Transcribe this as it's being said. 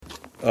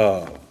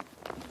Where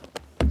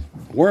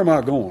am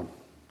I going?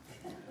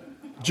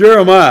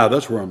 Jeremiah,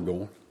 that's where I'm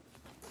going.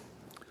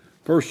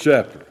 First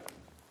chapter.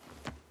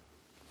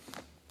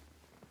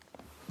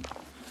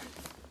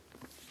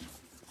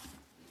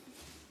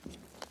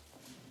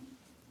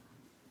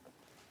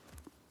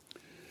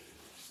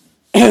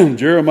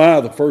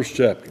 Jeremiah, the first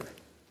chapter.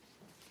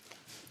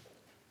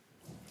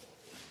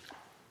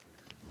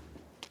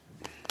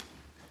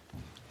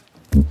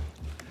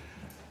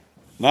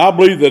 Now, I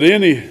believe that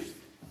any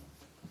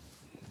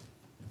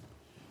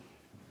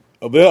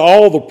of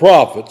all the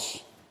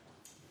prophets,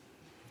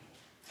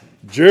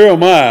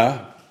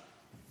 Jeremiah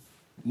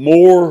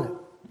more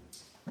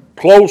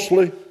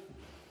closely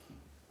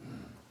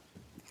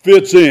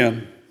fits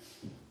in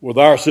with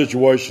our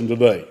situation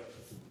today.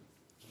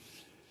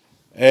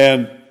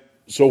 And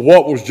so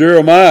what was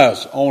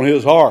Jeremiah's on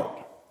his heart?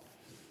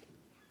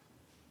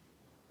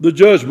 The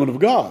judgment of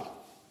God.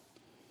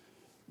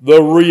 The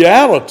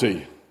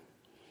reality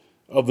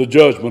of the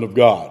judgment of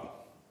God.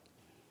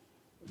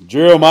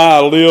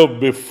 Jeremiah lived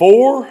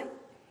before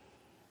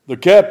the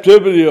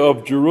captivity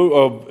of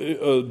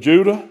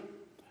Judah.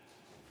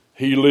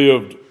 He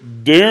lived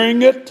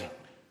during it,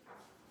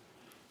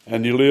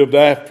 and he lived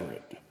after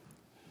it.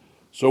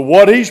 So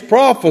what he's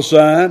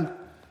prophesying,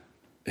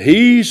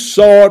 he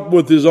saw it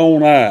with his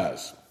own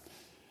eyes.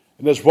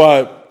 And that's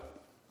why,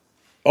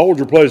 hold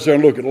your place there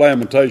and look at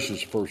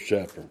Lamentations, first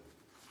chapter.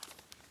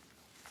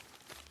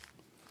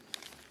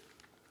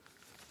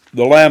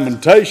 The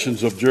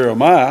Lamentations of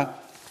Jeremiah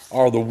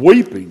are the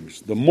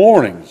weepings, the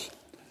mournings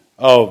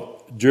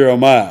of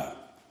Jeremiah.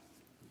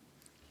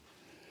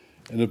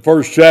 In the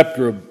first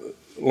chapter of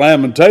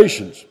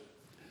Lamentations,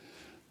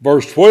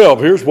 verse 12,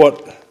 here's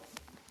what,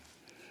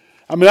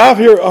 I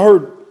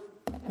heard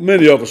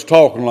many of us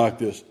talking like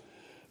this.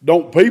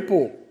 Don't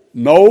people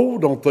know?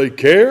 Don't they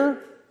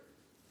care?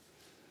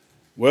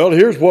 Well,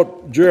 here's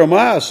what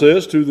Jeremiah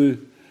says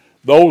to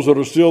those that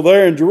are still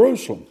there in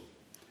Jerusalem.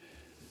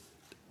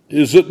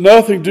 Is it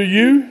nothing to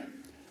you,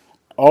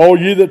 all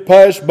ye that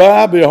pass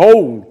by,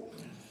 behold,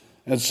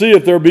 and see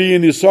if there be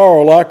any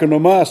sorrow like unto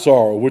my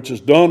sorrow, which is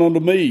done unto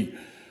me,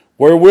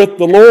 wherewith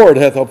the Lord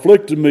hath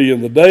afflicted me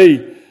in the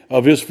day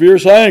of his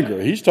fierce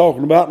anger. He's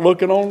talking about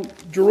looking on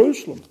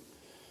Jerusalem,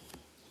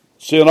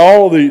 seeing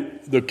all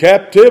the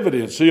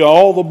captivity and seeing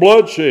all the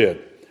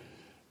bloodshed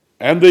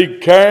and the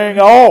carrying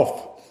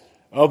off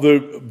of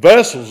the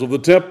vessels of the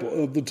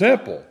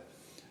temple.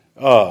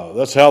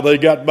 That's how they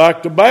got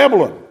back to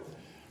Babylon.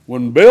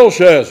 When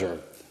Belshazzar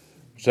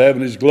was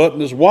having his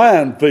gluttonous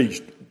wine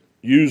feast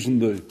using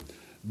the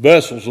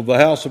vessels of the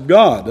house of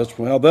God. That's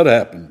how that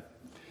happened.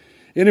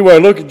 Anyway,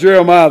 look at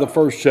Jeremiah, the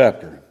first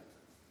chapter.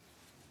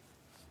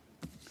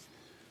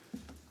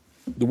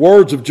 The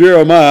words of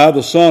Jeremiah,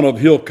 the son of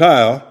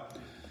Hilkiah,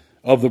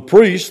 of the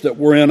priests that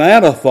were in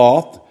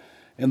Anathoth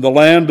in the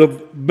land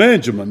of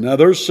Benjamin. Now,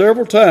 there's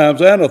several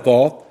times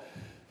Anathoth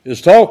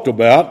is talked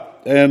about,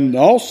 and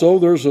also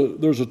there's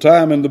a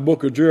time in the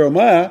book of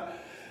Jeremiah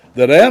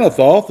that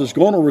Anathoth is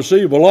going to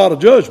receive a lot of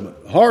judgment,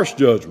 harsh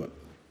judgment.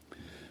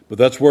 But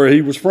that's where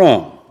he was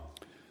from.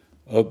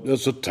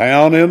 It's a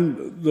town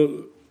in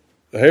the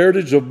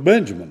heritage of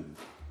Benjamin.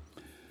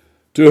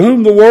 To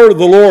whom the word of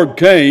the Lord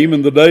came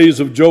in the days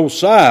of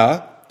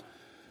Josiah,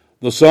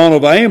 the son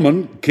of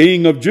Amon,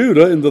 king of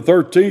Judah, in the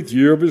 13th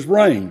year of his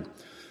reign.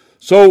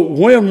 So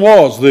when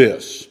was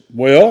this?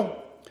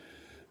 Well,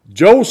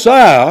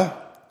 Josiah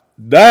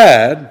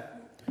died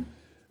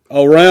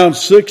around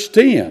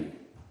 610.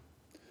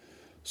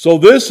 So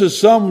this is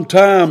some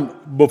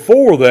time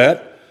before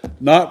that,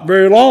 not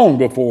very long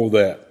before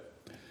that.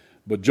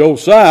 But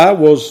Josiah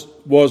was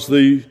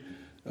the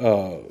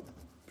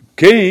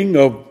king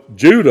of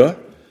Judah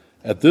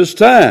at this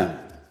time.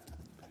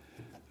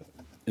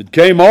 It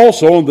came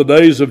also in the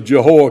days of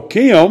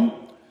Jehoiakim,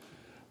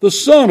 the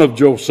son of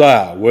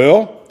Josiah.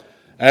 Well,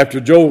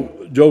 after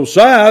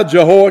Josiah,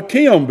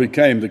 Jehoiakim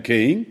became the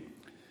king.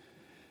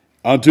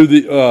 Unto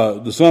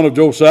the son of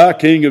Josiah,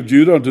 king of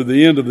Judah, unto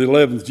the end of the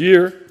 11th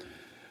year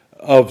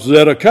of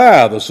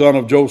Zedekiah, the son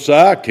of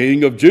Josiah,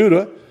 king of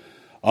Judah,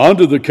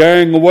 unto the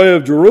carrying away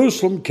of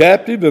Jerusalem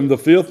captive in the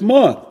 5th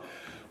month.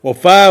 Well,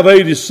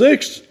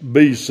 586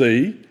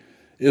 BC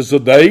is the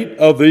date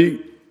of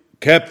the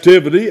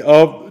captivity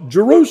of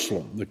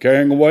Jerusalem, the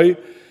carrying away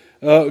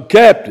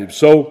captive.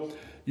 So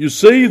you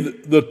see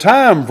the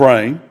time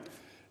frame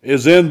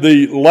is in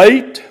the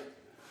late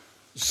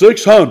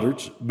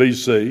 600s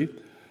BC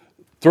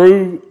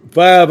through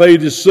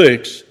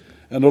 586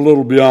 and a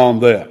little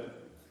beyond that.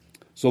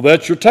 So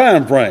that's your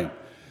time frame.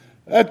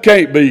 That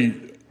can't be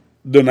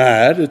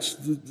denied.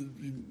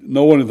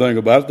 Know anything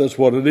about it, that's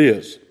what it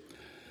is.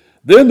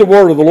 Then the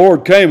word of the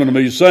Lord came unto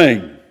me,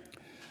 saying,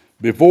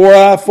 Before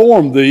I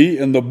formed thee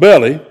in the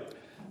belly,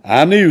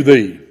 I knew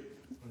thee.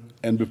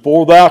 And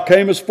before thou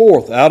camest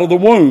forth out of the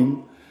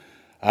womb,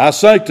 I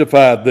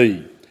sanctified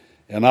thee.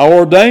 And I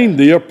ordained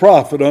thee a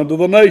prophet unto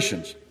the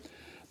nations.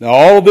 Now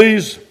all of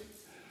these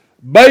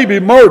baby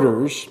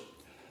murderers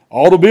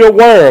ought to be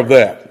aware of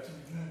that.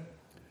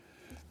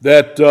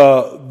 That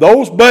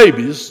those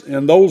babies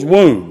in those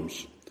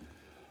wombs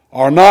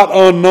are not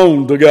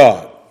unknown to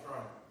God.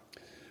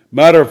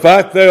 Matter of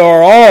fact, they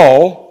are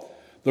all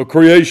the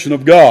creation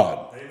of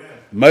God,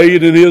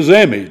 made in His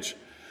image.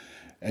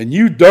 And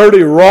you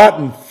dirty,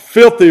 rotten,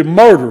 filthy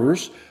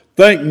murderers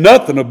think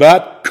nothing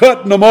about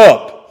cutting them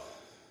up,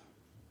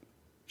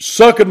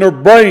 sucking their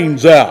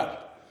brains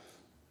out,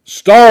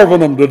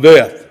 starving them to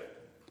death.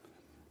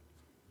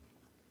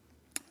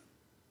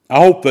 I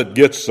hope that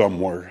gets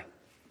somewhere.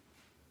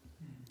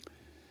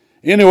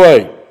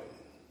 Anyway,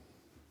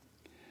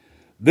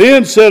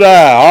 then said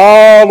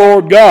I, Ah,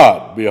 Lord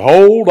God,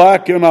 behold, I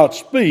cannot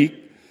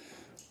speak,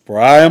 for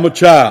I am a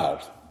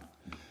child.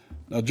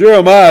 Now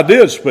Jeremiah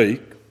did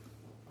speak,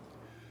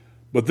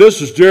 but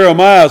this is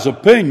Jeremiah's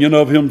opinion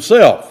of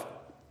himself.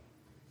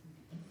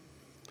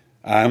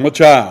 I am a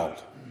child.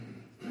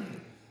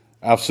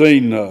 I've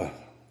seen old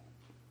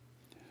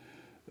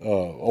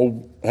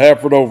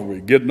Hafford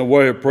Overby get in the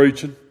way of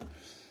preaching,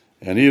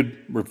 and he'd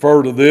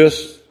refer to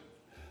this.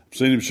 I've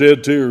seen him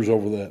shed tears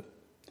over that.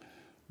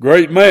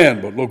 Great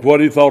man, but look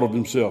what he thought of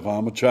himself.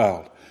 I'm a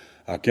child.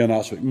 I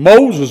cannot speak.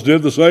 Moses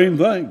did the same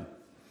thing.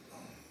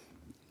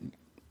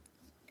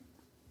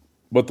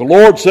 But the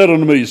Lord said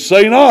unto me,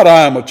 Say not,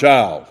 I am a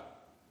child.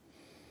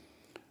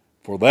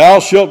 For thou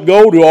shalt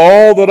go to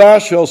all that I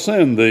shall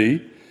send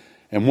thee,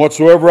 and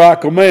whatsoever I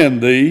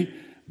command thee,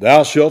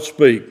 thou shalt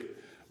speak.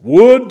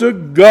 Would to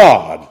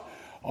God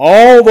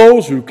all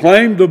those who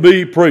claim to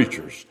be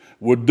preachers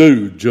would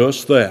do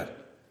just that.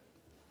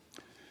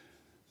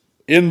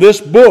 In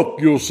this book,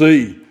 you'll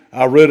see,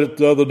 I read it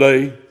the other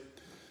day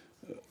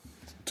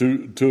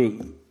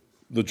to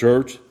the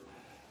church.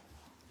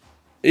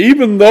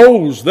 Even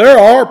those, there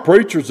are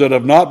preachers that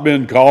have not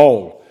been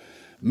called.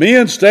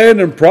 Men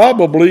standing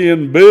probably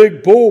in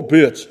big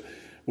pulpits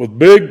with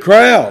big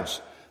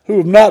crowds who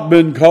have not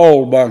been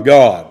called by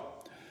God.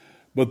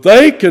 But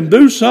they can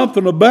do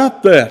something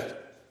about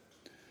that.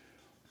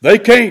 They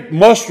can't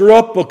muster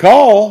up a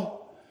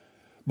call,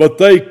 but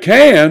they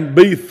can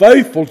be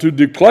faithful to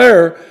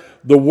declare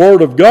the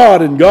Word of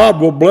God, and God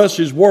will bless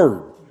His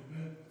Word.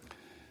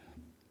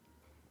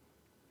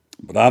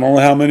 But I don't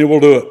know how many will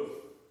do it.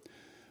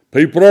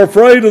 People are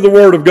afraid of the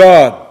Word of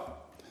God.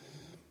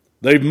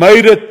 They've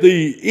made it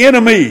the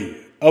enemy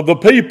of the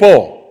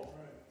people.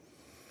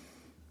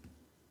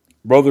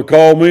 Brother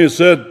called me and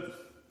said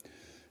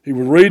he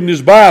was reading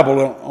his Bible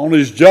on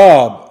his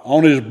job,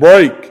 on his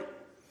break,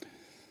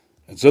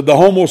 and said the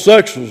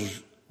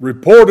homosexuals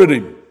reported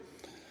him,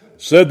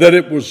 said that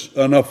it was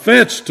an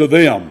offense to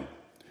them.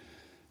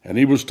 And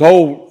he was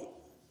told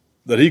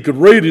that he could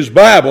read his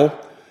Bible,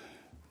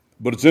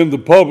 but it's in the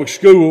public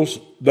schools.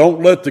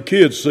 Don't let the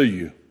kids see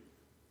you.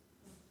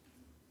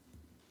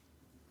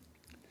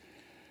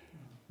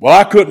 Well,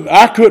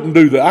 I couldn't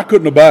do that. I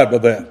couldn't abide by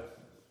that.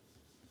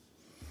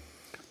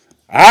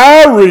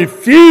 I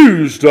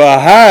refuse to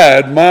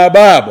hide my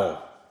Bible.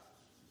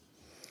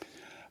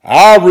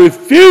 I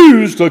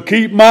refuse to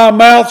keep my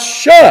mouth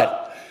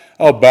shut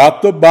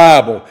about the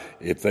Bible.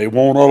 If they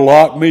want to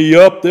lock me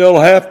up, they'll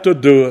have to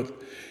do it.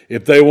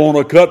 If they want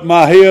to cut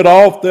my head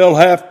off, they'll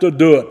have to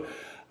do it.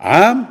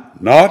 I'm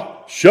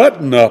not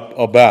shutting up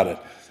about it.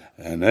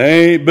 And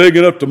they ain't big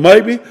enough to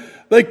make me.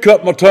 They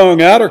cut my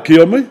tongue out or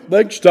kill me.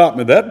 They can stop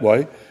me that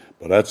way.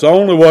 But that's the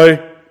only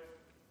way.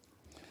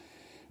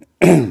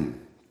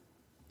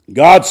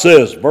 God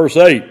says, verse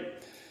 8,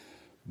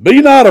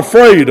 Be not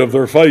afraid of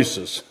their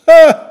faces.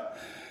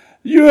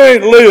 You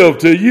ain't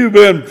lived till you've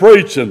been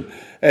preaching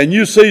and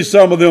you see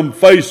some of them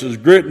faces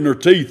gritting their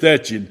teeth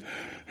at you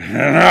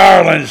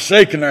and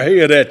shaking their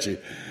head at you.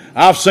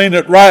 I've seen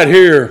it right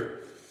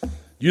here.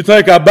 You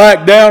think I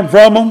back down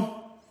from them?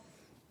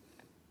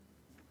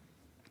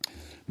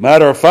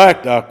 Matter of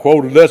fact, I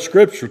quoted that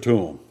scripture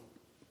to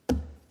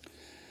them.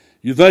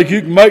 You think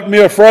you can make me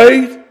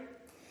afraid?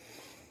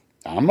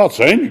 I'm not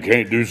saying you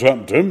can't do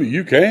something to me.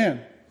 You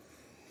can.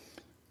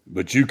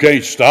 But you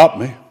can't stop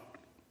me.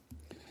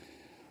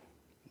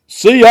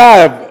 See,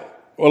 then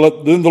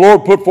the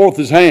Lord put forth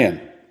His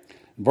hand,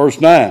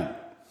 verse 9,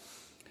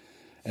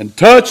 and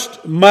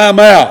touched my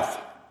mouth.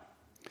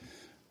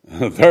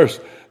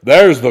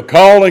 There's the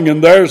calling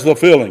and there's the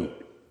filling.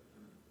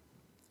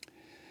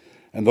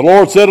 And the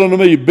Lord said unto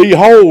me,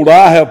 Behold,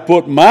 I have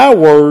put my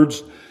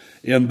words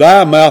in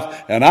thy mouth,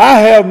 and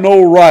I have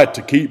no right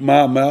to keep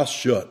my mouth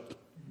shut.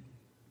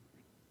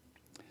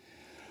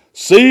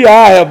 See,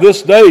 I have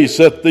this day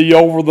set thee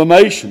over the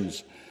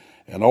nations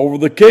and over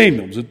the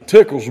kingdoms. It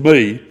tickles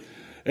me.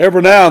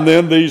 Every now and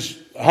then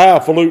these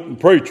highfalutin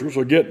preachers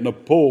will get in the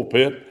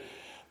pulpit.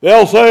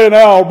 They'll say,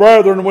 Now,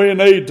 brethren, we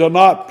need to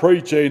not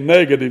preach a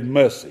negative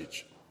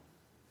message.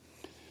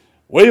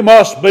 We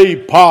must be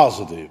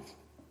positive.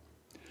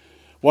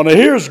 When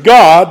here's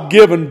God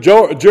giving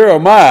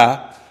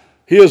Jeremiah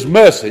his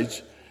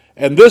message,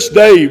 and this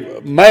day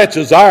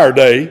matches our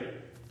day,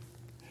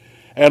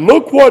 and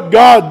look what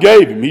God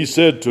gave him. He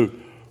said to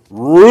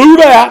root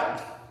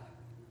out,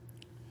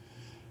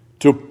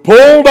 to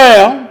pull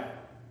down.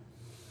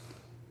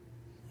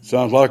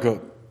 Sounds like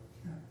a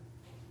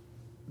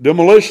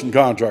demolition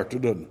contractor,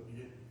 doesn't it?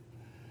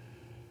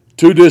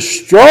 To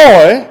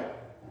destroy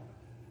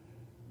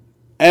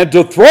and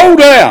to throw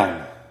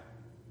down,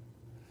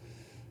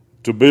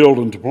 to build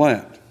and to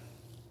plant.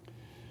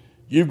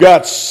 You've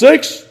got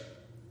six-point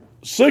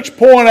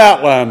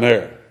outline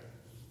there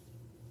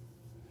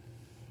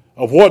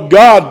of what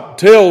God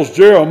tells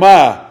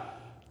Jeremiah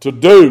to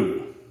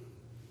do.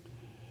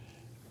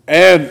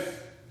 And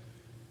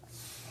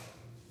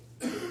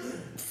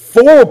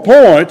 4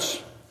 points,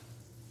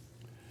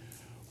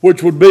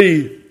 which would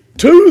be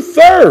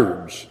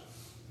 2/3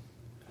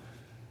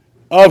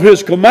 of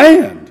his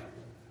command,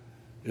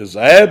 is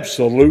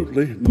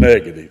absolutely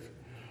negative.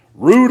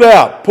 Root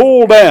out,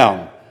 pull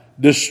down,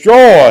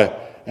 destroy,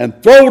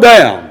 and throw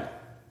down.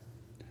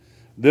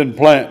 Then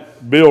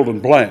plant, build and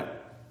plant.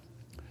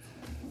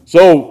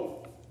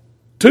 So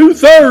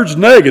 2/3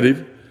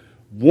 negative,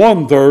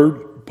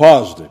 1/3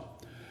 positive.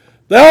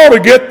 They ought to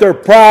get their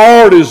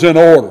priorities in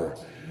order.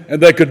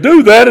 And they could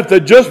do that if they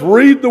just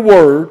read the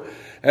Word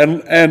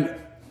and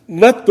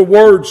let the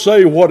Word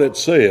say what it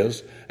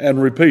says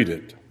and repeat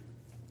it.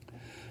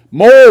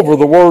 Moreover,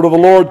 the word of the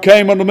Lord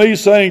came unto me,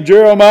 saying,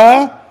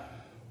 Jeremiah,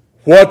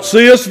 what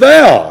seest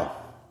thou?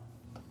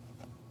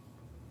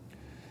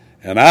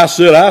 And I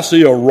said, I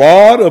see a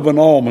rod of an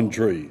almond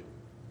tree.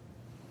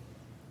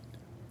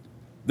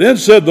 Then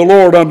said the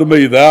Lord unto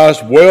me, thou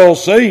hast well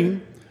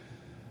seen,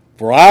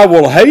 for I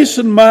will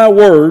hasten my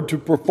word to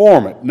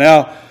perform it.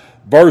 Now,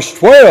 verse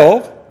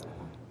 12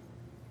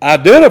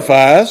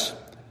 identifies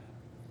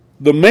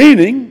the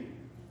meaning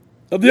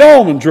of the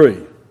almond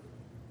tree.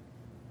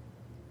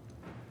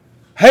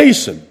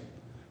 Hasten,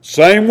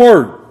 same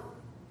word.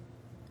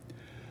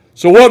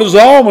 So what does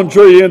the almond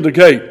tree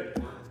indicate?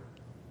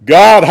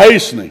 God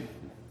hastening.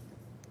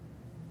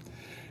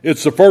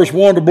 It's the first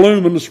one to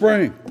bloom in the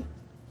spring.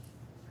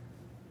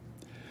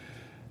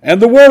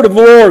 And the word of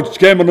the Lord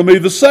came unto me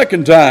the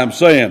second time,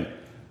 saying,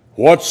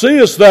 what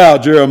seest thou,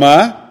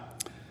 Jeremiah?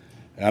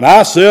 And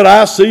I said,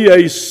 I see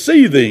a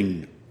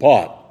seething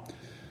pot.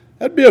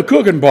 That'd be a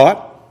cooking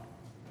pot.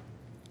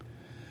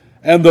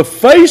 And the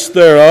face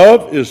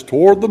thereof is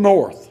toward the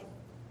north.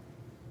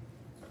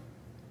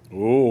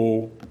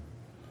 Oh.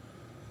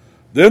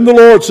 Then the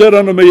Lord said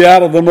unto me,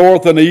 out of the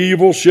north an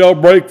evil shall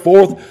break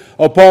forth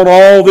upon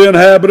all the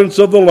inhabitants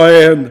of the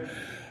land.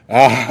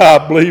 I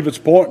believe it's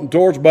pointing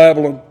towards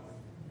Babylon.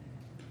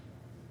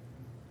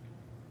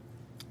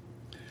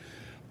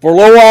 For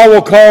lo, I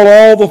will call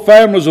all the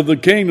families of the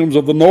kingdoms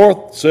of the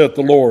north, saith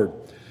the Lord.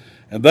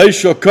 And they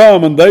shall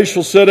come, and they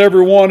shall set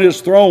every one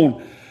his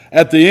throne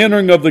at the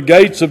entering of the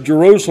gates of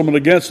Jerusalem, and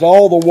against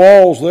all the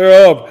walls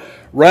thereof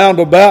round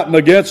about, and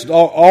against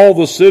all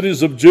the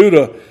cities of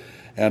Judah.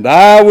 And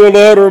I will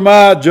utter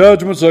my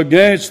judgments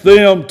against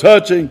them,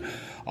 touching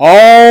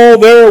all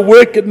their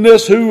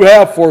wickedness, who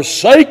have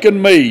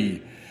forsaken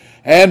me,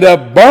 and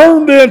have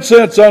burned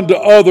incense unto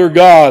other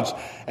gods,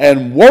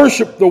 and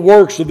worshiped the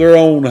works of their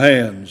own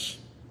hands.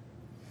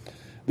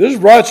 This is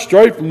right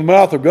straight from the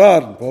mouth of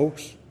God,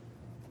 folks.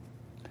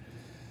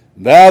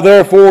 Thou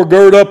therefore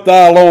gird up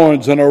thy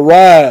loins, and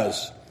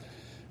arise,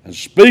 and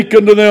speak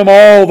unto them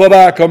all that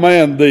I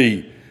command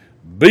thee.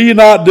 Be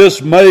not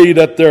dismayed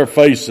at their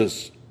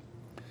faces,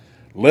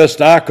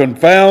 lest I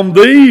confound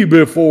thee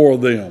before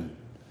them.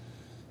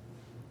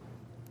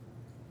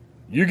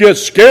 You get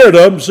scared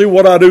of them, see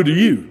what I do to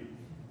you.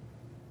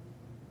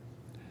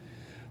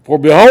 For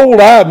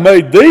behold, I have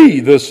made thee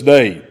this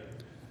day,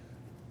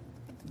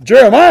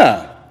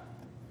 Jeremiah,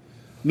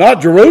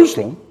 not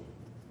Jerusalem.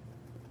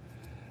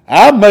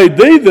 I've made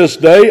thee this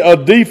day a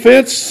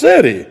defense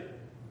city,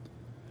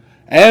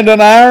 and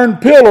an iron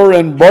pillar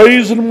and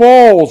brazen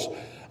walls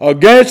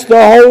against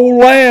the whole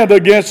land,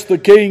 against the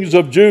kings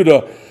of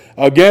Judah,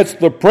 against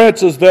the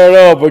princes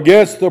thereof,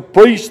 against the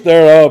priests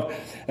thereof,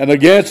 and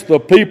against the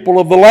people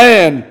of the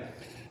land.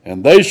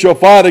 And they shall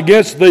fight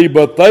against thee,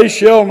 but they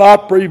shall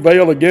not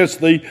prevail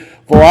against thee,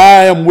 for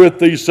I am with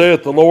thee,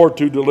 saith the Lord,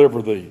 to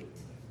deliver thee.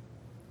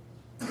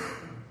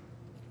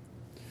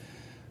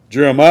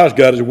 Jeremiah's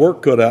got his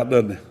work cut out,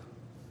 doesn't he?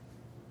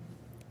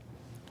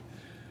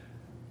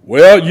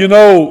 Well, you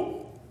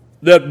know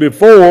that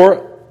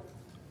before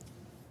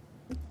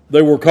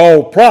they were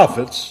called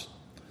prophets,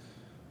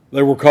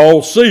 they were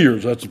called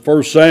seers. That's in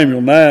 1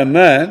 Samuel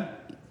 9:9,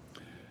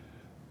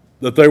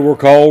 that they were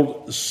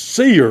called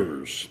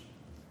seers.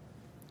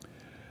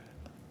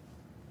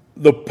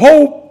 The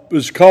Pope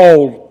is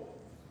called,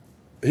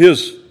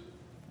 his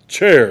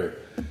chair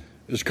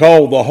is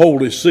called the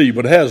Holy See,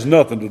 but it has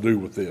nothing to do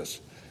with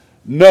this.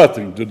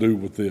 Nothing to do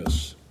with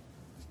this.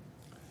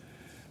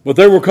 But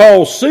they were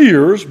called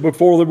seers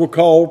before they were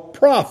called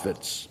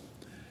prophets.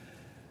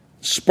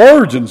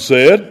 Spurgeon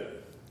said,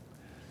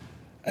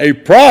 a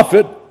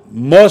prophet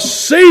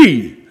must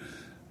see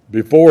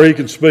before he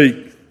can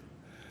speak.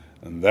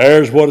 And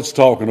there's what it's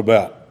talking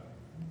about.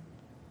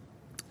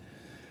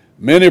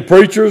 Many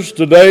preachers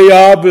today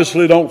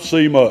obviously don't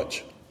see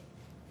much,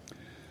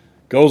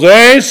 because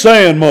they ain't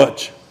saying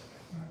much.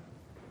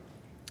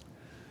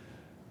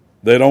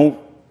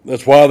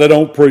 That's why they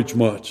don't preach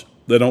much.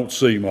 They don't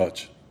see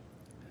much.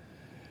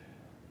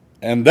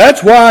 And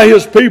that's why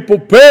his people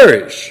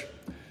perish.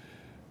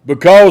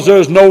 because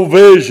there's no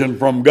vision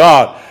from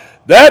God.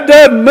 That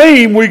doesn't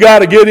mean we got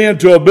to get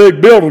into a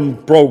big building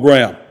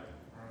program.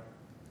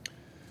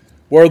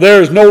 Where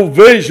there's no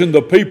vision,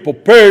 the people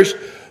perish.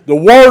 The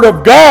Word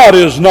of God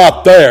is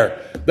not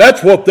there.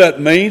 That's what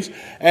that means.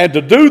 And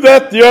to do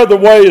that the other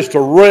way is to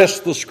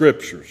wrest the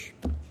Scriptures.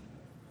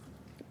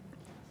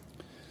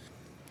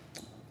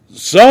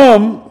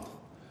 Some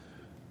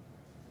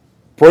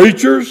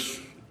preachers,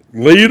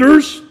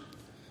 leaders,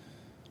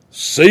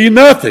 see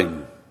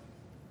nothing.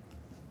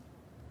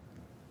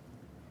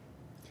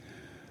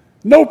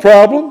 No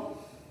problem.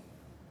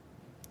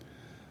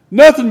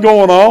 Nothing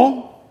going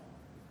on.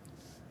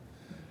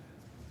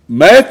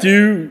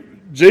 Matthew,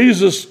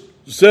 Jesus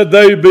said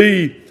they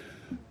be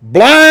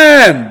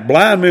blind.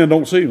 Blind men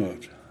don't see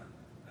much.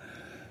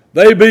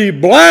 They be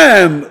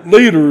blind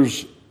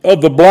leaders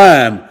of the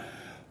blind.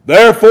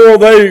 Therefore,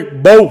 they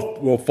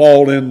both will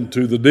fall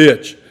into the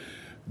ditch.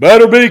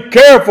 Better be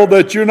careful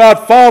that you're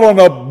not following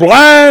a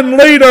blind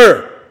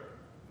leader.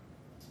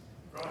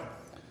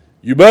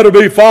 You better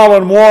be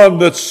following one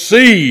that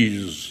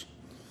sees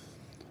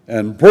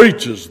and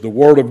preaches the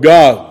Word of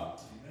God.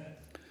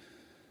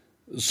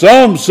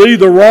 Some see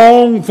the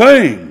wrong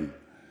thing,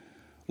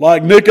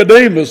 like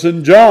Nicodemus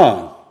in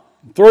John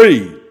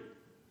 3.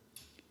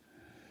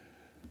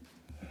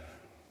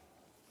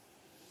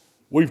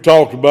 We've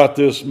talked about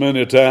this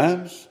many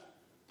times.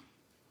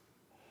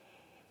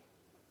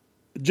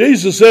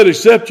 Jesus said,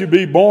 except you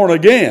be born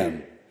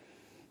again,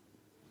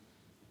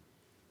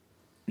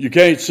 you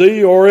can't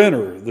see or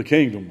enter the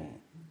kingdom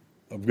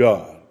of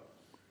God.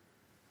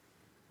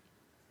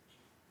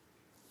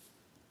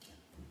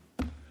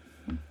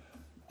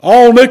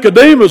 All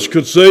Nicodemus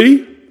could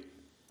see,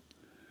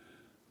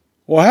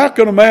 well, how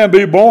can a man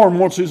be born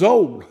once he's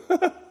old?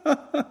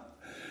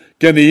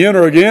 Can he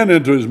enter again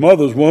into his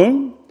mother's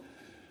womb?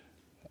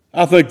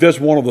 I think that's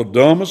one of the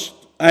dumbest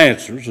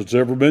answers that's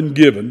ever been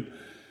given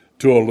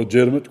to a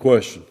legitimate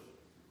question.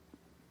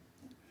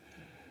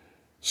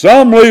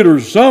 Some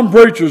leaders, some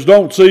preachers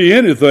don't see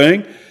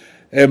anything,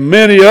 and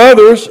many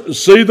others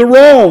see the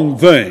wrong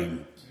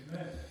thing.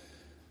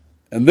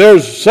 And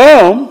there's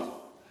some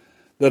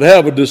that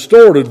have a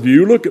distorted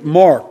view. Look at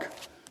Mark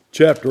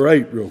chapter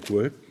 8 real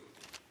quick.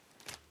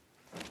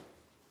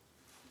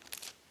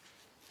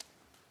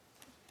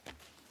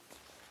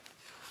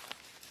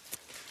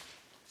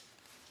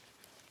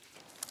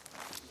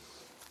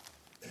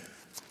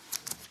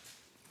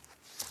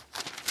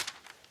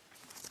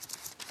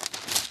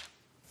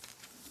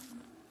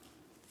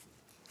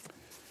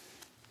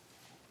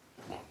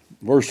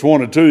 Verse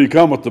 22, he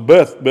cometh to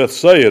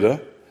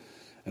Bethsaida,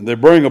 and they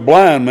bring a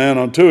blind man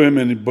unto him,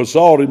 and he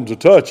besought him to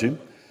touch him.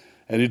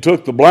 And he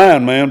took the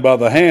blind man by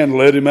the hand,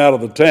 led him out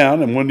of the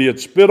town, and when he had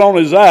spit on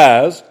his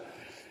eyes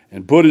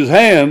and put his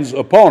hands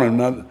upon him,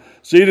 now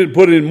see, he didn't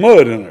put any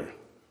mud in there,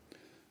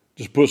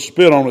 just put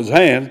spit on his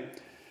hand,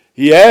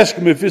 he asked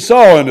him if he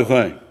saw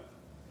anything.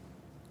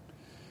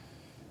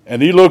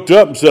 And he looked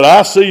up and said,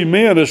 I see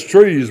men as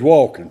trees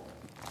walking.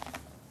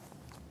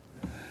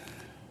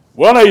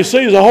 Well, now he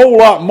sees a whole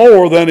lot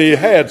more than he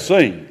had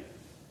seen.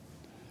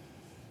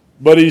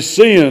 But he's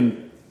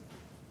seeing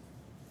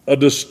a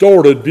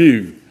distorted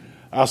view.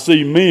 I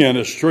see men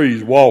as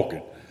trees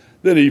walking.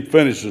 Then he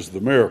finishes the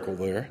miracle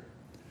there.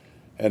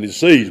 And he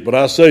sees. But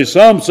I say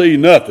some see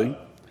nothing.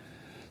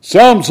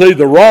 Some see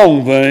the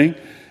wrong thing.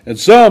 And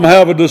some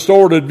have a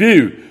distorted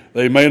view.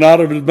 They may not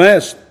have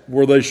advanced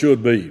where they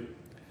should be.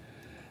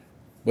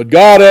 But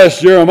God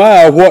asked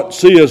Jeremiah, what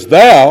seest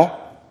thou?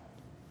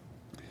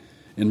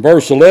 In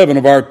verse 11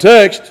 of our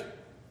text,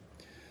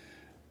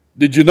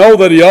 did you know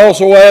that he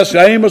also asked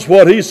Amos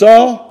what he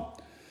saw?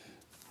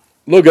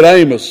 Look at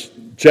Amos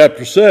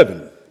chapter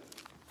 7.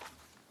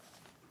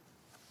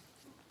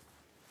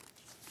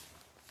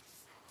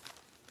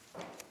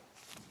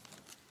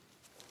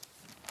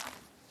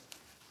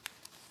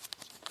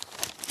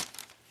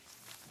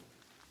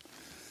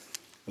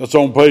 That's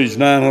on page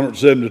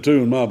 972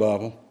 in my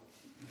Bible.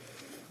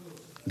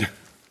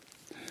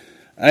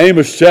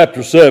 Amos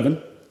chapter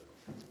 7.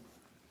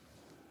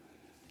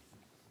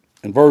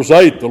 In verse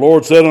 8, the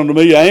Lord said unto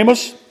me,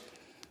 Amos,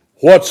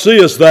 what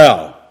seest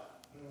thou?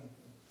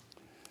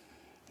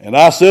 And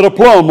I said, a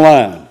plumb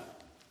line.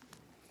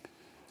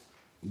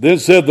 Then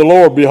said the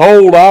Lord,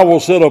 behold, I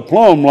will set a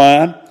plumb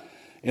line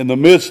in the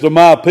midst of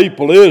my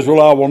people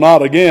Israel. I will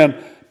not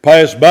again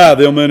pass by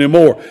them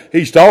anymore.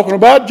 He's talking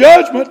about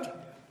judgment.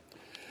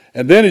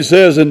 And then he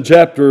says in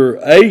chapter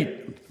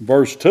 8,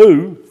 verse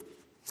 2,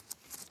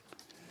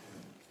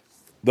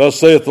 thus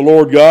saith the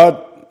Lord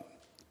God,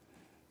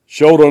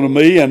 showed unto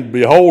me, and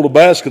behold, a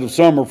basket of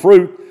summer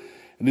fruit.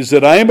 And he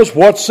said, Amos,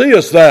 what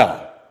seest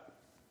thou?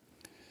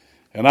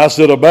 And I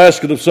said, a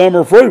basket of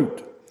summer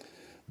fruit.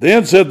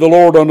 Then said the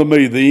Lord unto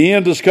me, the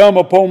end is come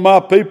upon my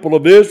people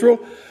of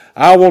Israel.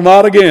 I will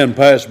not again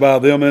pass by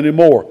them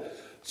anymore.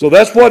 So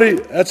that's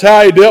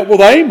how he dealt with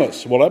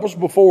Amos. Well, that was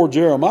before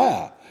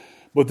Jeremiah.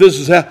 But this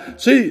is how,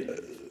 see,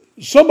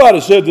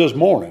 somebody said this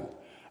morning,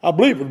 I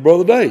believe it was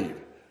Brother Dave,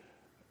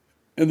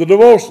 in the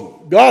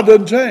devotional, God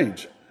doesn't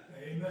change.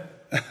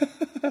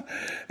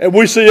 And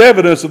we see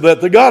evidence of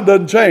that God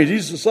doesn't change.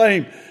 He's the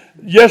same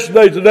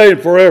yesterday, today,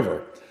 and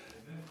forever.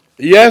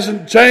 He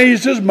hasn't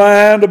changed his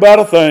mind about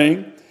a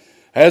thing,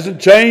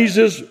 hasn't changed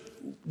his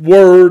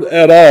word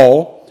at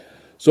all.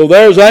 So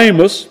there's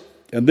Amos,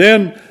 and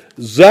then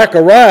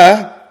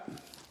Zechariah.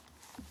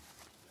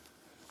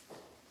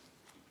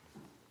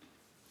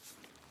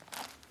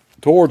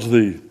 Towards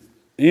the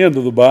end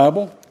of the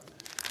Bible,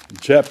 in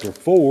chapter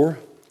 4.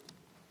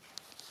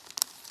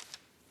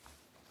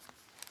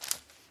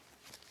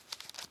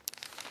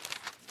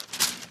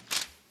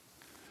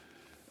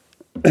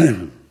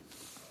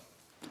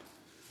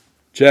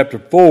 Chapter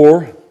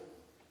 4.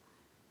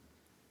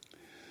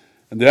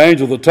 And the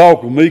angel that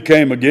talked with me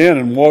came again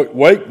and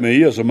waked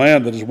me as a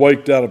man that is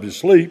waked out of his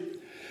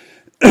sleep,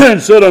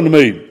 and said unto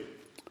me,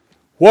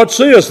 What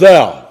seest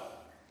thou?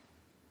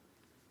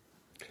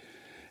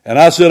 And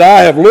I said,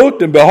 I have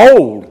looked, and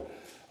behold,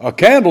 a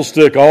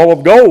candlestick all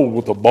of gold,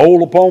 with a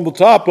bowl upon the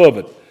top of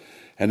it,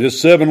 and his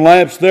 7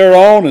 lamps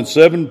thereon, and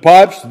 7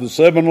 pipes to the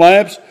 7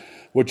 lamps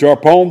which are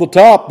upon the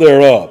top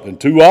thereof, and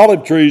 2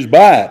 olive trees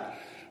by it,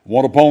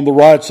 one upon the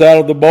right side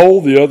of the bowl,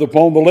 the other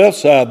upon the left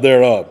side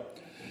thereof.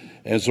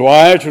 And so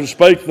I answered and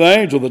spake to the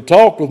angel that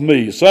talked with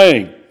me,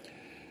 saying,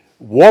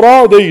 What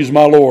are these,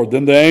 my Lord?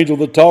 Then the angel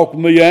that talked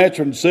with me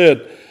answered and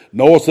said,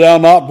 Knowest thou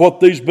not what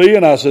these be?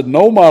 And I said,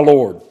 No, my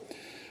Lord.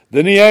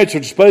 Then he answered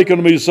and spake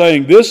unto me,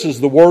 saying, This is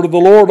the word of the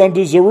Lord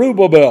unto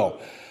Zerubbabel,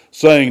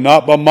 saying,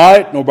 Not by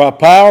might nor by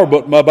power,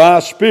 but by my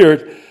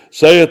spirit,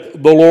 saith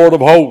the Lord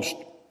of hosts.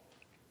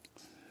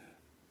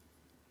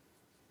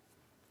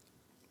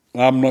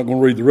 I'm not going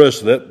to read the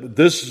rest of that, but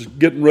this is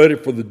getting ready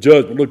for the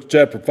judgment. Look at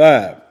chapter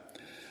 5,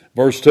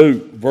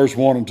 verse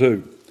 1 and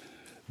 2.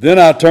 Then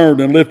I turned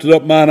and lifted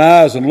up mine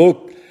eyes and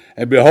looked,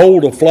 and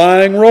behold, a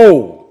flying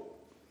roll.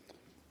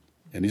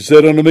 And he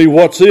said unto me,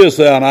 What seest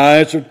thou? And I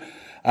answered,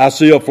 I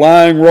see a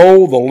flying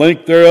roll, the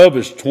length thereof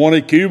is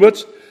 20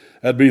 cubits,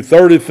 that'd be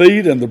 30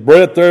 feet, and the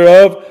breadth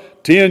thereof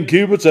 10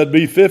 cubits, that'd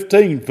be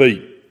 15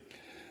 feet.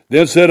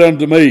 Then said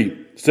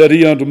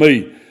he unto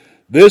me,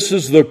 This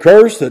is the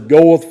curse that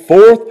goeth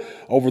forth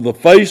over the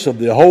face of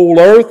the whole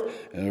earth,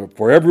 and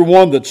for every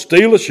one that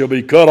stealeth shall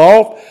be cut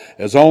off,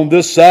 as on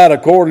this side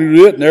according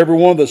to it, and every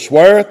one that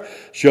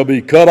sweareth shall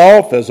be cut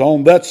off, as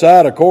on that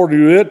side according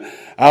to it.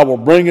 I will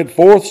bring it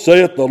forth,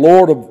 saith the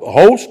Lord of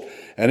hosts,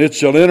 and it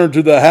shall enter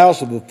into the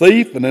house of the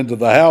thief, and into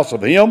the house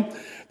of him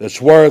that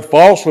sweareth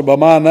falsely by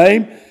my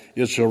name.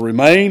 It shall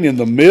remain in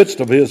the midst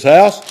of his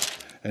house,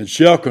 and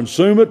shall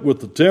consume it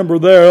with the timber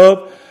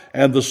thereof,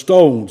 and the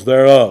stones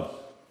thereof.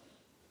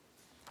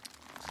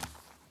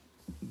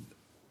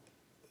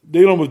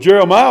 Dealing with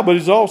Jeremiah, but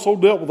he's also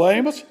dealt with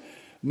Amos.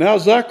 Now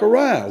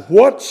Zechariah,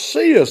 what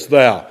seest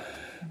thou?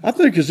 I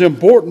think it's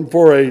important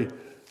for a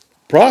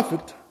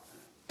prophet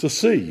to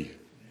see.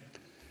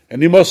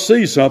 And he must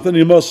see something,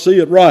 he must see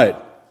it right.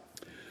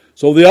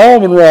 So the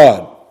almond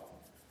rod,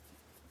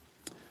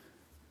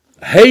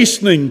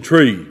 hastening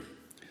tree,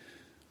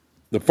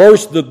 the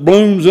first that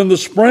blooms in the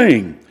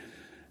spring.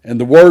 And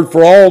the word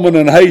for almond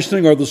and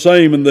hastening are the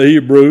same in the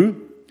Hebrew.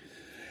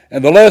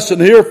 And the lesson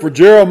here for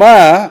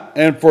Jeremiah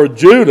and for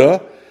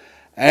Judah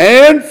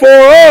and for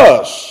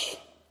us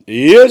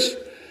is,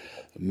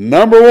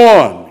 number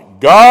 1,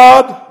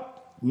 God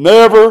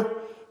never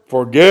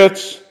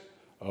forgets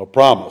a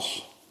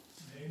promise.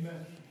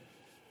 Amen.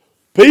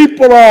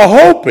 People are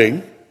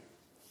hoping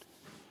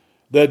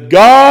that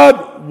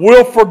God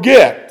will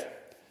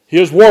forget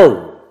his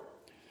word,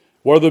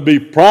 whether it be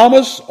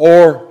promise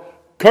or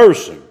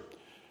cursing,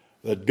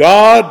 that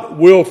God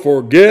will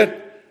forget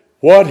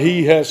what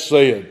he has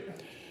said.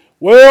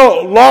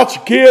 Well, lots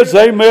of kids,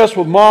 they mess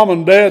with mom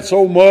and dad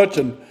so much,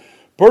 and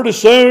pretty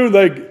soon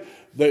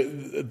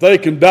they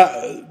can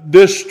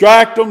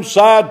distract them,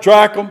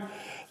 sidetrack them.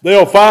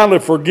 They'll finally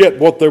forget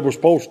what they were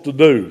supposed to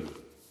do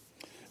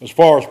as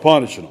far as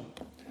punishing them.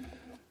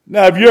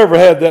 Now, have you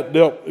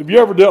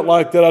ever dealt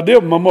like that? I did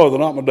with my mother,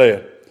 not my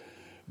dad.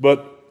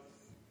 But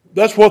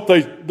that's what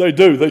they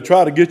do. They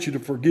try to get you to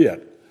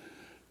forget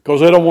because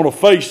they don't want to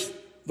face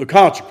the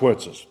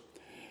consequences.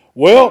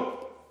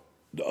 Well,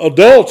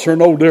 adults are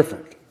no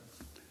different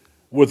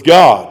with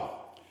God.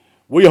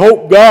 We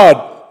hope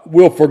God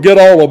will forget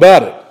all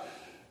about it.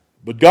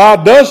 But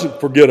God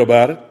doesn't forget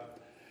about it.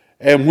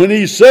 And when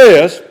he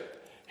says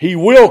he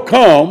will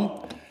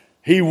come,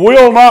 he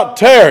will not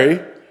tarry,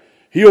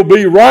 he'll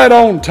be right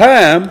on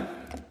time,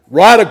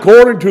 right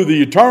according to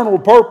the eternal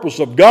purpose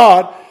of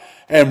God.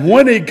 And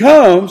when he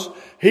comes,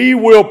 he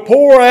will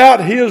pour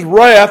out his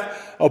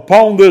wrath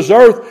upon this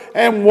earth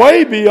and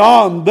way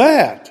beyond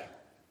that.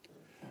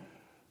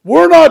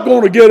 We're not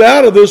going to get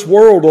out of this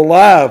world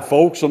alive,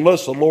 folks,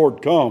 unless the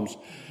Lord comes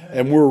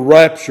and we're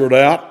raptured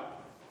out.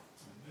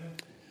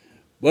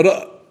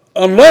 But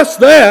unless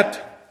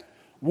that,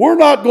 we're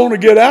not going to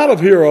get out of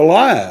here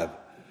alive.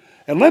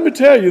 And let me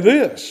tell you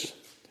this.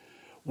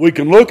 We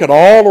can look at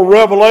all the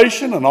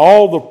revelation and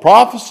all the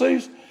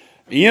prophecies,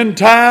 end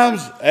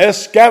times,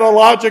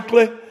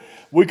 eschatologically.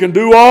 We can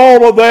do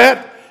all of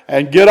that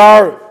and get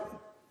our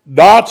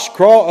dots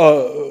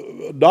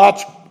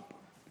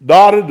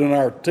dotted and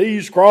our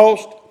T's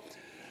crossed,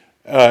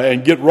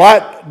 and get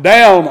right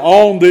down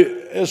on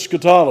the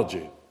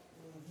eschatology.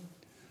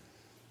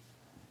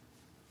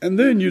 And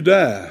then you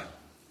die.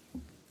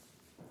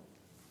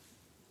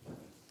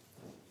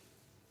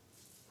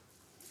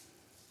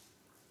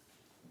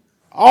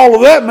 All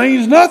of that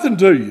means nothing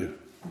to you.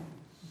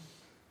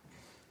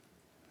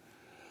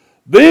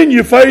 Then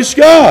you face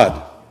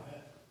God.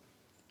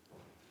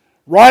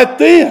 Right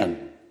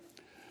then.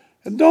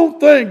 And don't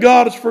think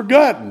God has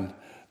forgotten.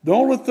 The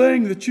only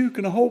thing that you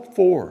can hope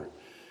for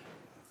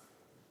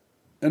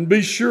and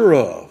be sure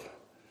of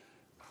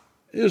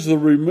is the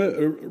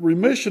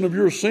remission of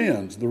your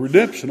sins, the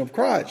redemption of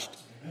Christ.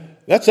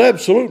 That's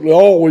absolutely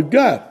all we've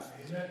got.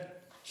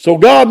 So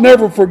God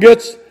never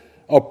forgets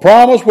a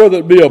promise, whether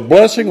it be a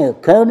blessing or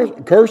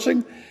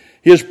cursing.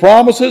 His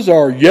promises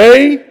are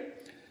yea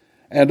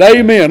and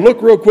amen.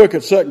 Look real quick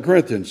at 2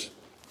 Corinthians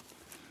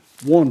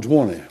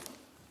 1:20.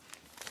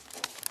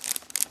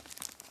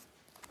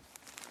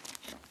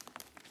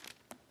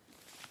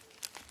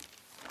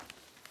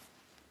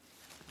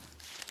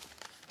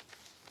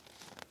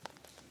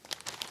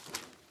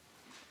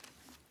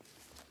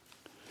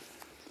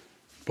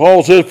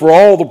 Paul says, for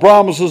all the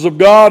promises of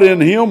God in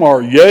him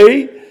are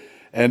yea,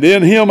 and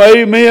in him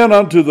amen,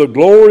 unto the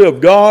glory of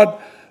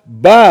God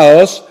by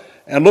us.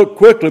 And look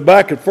quickly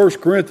back at 1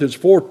 Corinthians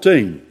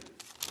 14.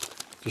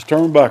 Just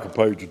turn back a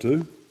page or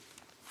two.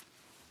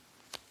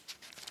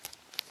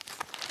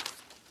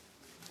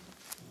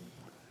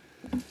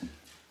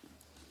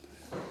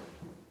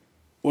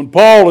 When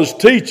Paul is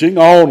teaching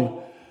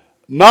on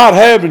not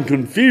having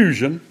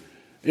confusion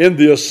in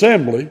the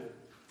assembly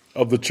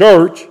of the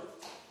church,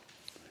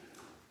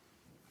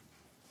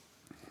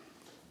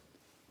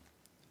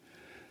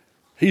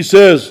 he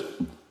says,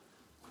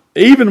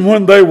 even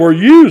when they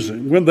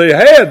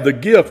had the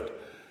gift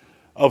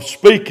of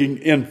speaking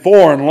in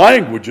foreign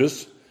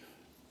languages,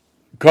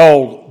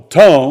 called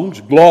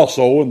tongues,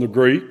 glosso in the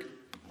Greek,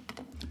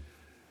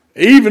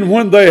 even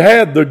when they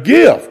had the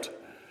gift,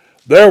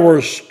 there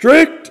were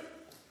strict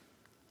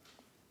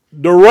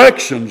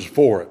directions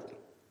for it.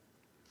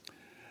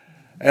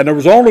 And there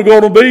was only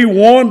going to be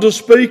one to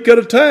speak at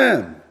a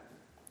time.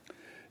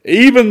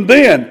 Even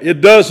then, it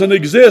doesn't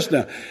exist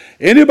now.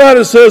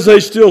 Anybody says they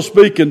still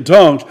speak in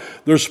tongues,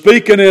 they're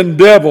speaking in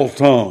devil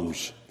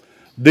tongues,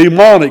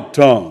 demonic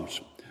tongues.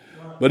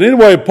 But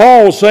anyway,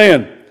 Paul's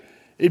saying,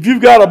 if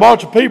you've got a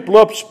bunch of people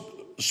up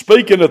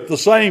speaking at the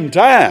same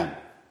time.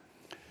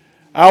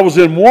 I was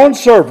in one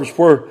service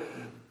where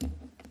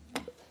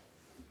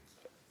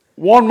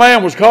one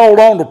man was called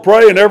on to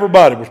pray and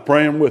everybody was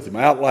praying with him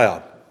out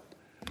loud.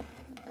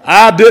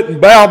 I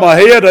didn't bow my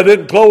head, I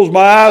didn't close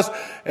my eyes,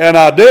 and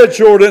I dead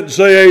sure didn't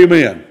say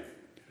amen.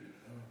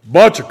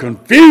 Bunch of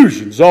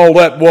confusion's all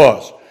that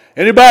was.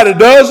 Anybody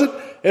does it,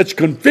 it's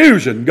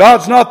confusion.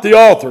 God's not the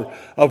author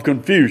of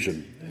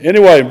confusion.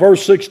 Anyway, in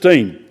verse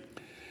 16,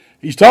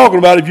 he's talking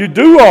about if you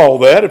do all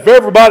that, if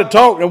everybody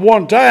talking at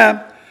one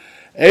time,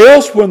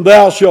 else when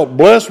thou shalt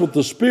bless with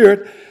the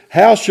Spirit,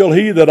 how shall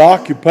he that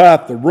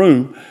occupieth the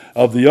room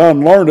of the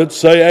unlearned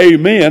say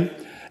amen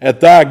at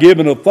thy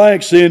giving of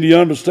thanks, seeing he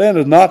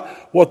understandeth not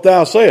what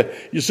thou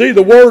sayest? You see,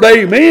 the word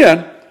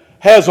amen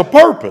has a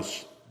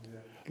purpose.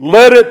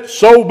 Let it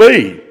so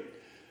be.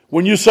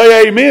 When you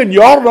say amen,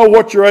 you ought to know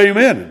what you're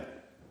amening.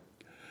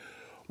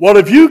 Well,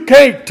 if you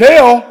can't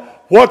tell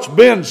what's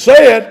been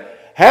said,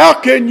 how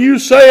can you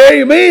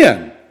say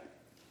amen?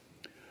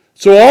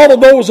 So all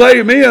of those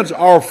amens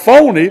are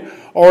phony,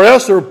 or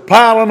else they're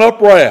piling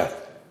up wrath.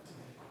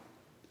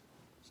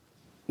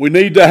 We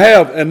need to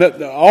have, and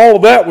all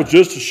of that was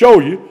just to show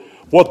you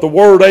what the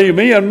word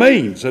amen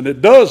means. And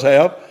it does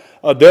have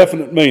a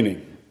definite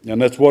meaning,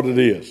 and that's what it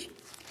is.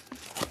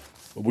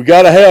 But we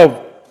got to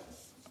have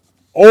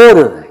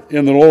order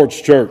in the Lord's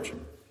church.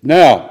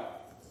 Now,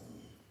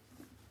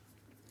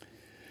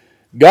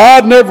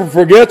 God never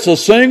forgets a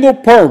single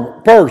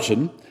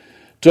person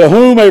to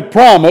whom a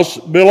promise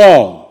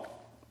belonged.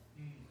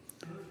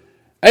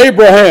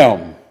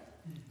 Abraham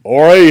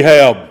or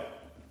Ahab.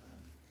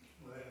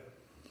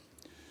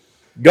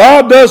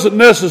 God doesn't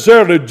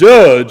necessarily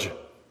judge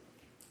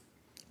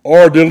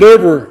or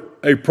deliver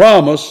a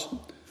promise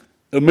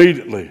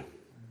immediately.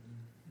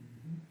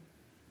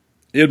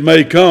 It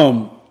may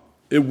come,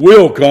 it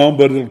will come,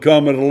 but it'll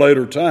come at a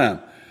later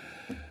time.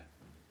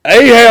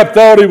 Ahab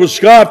thought he was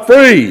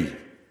scot-free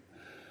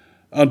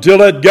until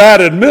that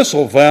guided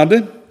missile found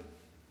him.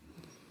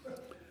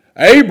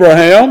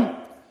 Abraham,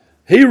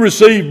 he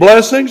received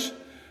blessings,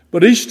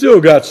 but he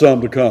still got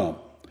some to come,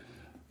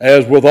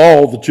 as with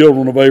all the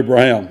children of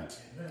Abraham.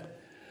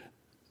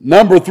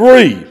 Number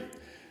 3,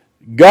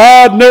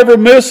 God never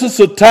misses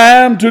a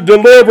time to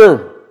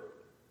deliver.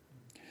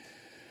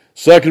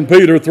 2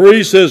 Peter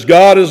 3 says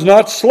God is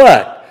not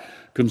slack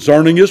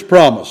concerning his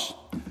promise.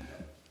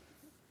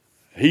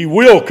 He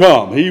will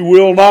come. He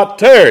will not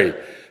tarry.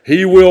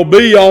 He will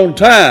be on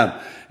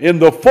time. In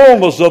the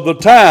fullness of the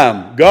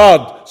time,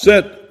 God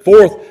sent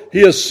forth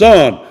his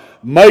Son,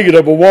 made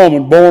of a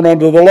woman born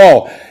under the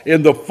law.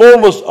 In the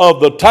fullness of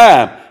the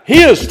time,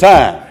 his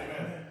time.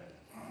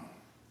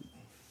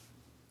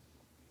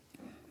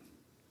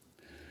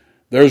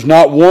 There's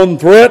not one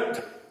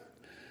threat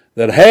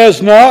that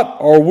has not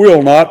or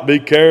will not be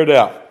carried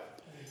out.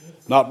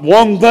 Not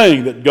one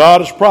thing that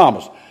God has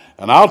promised.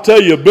 And I'll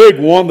tell you a big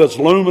one that's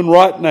looming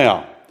right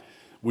now.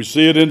 We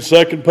see it in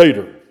 2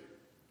 Peter.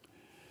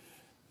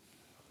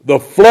 The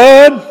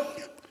flood,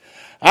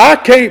 I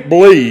can't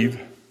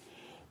believe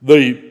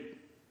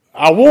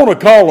I want to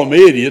call them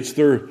idiots.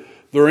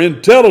 They're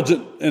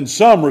intelligent in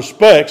some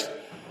respects,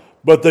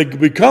 but they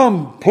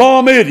become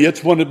plumb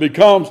idiots when it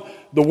becomes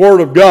the Word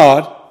of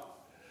God.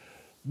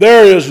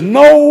 There is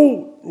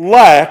no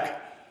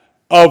lack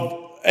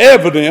of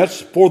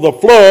evidence for the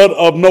flood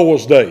of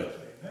Noah's day.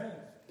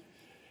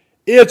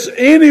 It's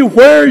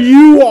anywhere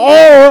you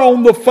are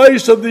on the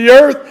face of the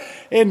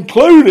earth,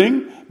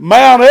 including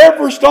Mount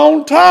Everest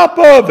on top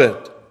of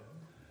it.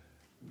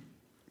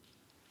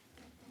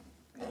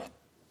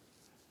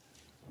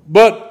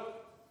 But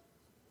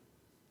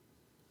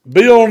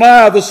Bill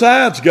Nye, the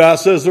science guy,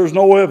 says there's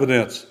no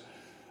evidence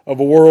of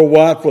a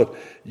worldwide flood.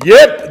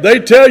 Yet they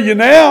tell you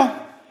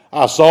now,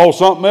 I saw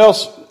something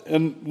else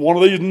in one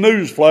of these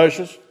news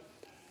flashes.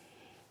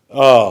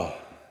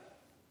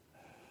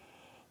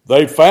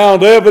 They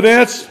found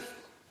evidence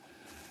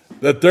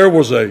that there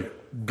was a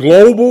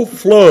global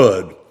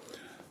flood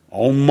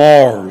on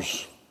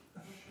Mars.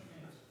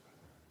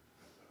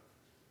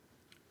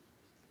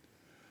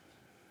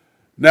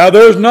 Now,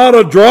 there's not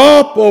a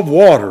drop of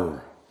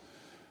water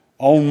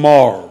on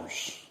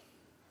Mars.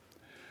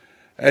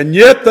 And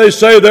yet they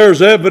say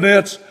there's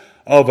evidence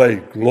of a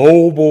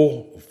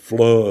global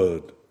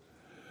flood.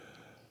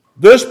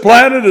 This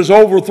planet is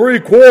over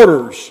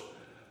 3/4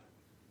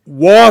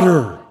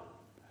 water.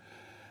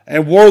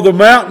 And were the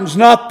mountains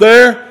not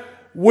there,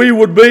 we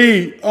would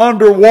be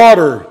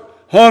underwater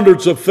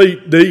hundreds of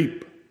feet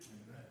deep.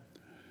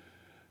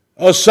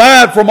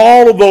 Aside from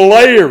all of the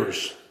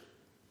layers,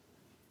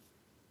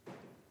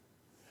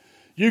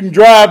 you can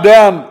drive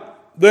down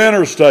the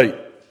interstate,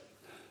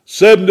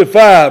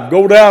 75,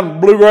 go down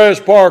Bluegrass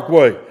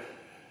Parkway,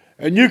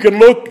 and you can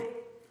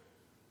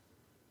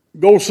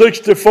go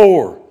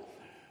 64.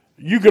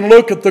 You can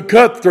look at the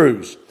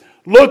cut-throughs.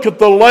 Look at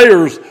the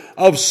layers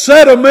of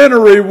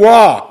sedimentary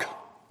rock.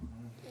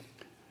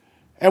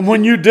 And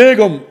when you dig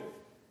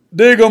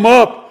them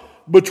up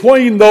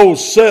between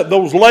those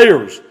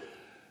layers,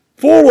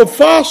 full of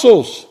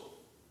fossils,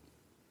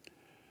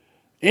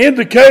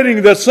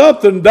 indicating that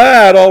something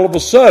died all of a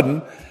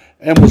sudden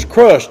and was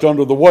crushed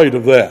under the weight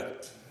of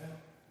that.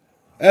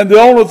 And the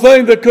only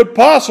thing that could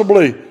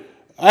possibly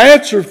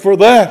answer for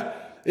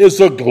that is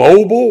a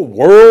global,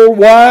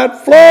 worldwide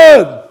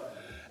flood.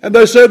 And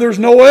they say there's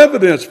no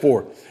evidence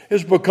for it.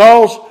 It's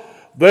because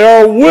they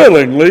are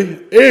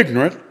willingly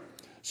ignorant.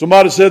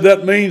 Somebody said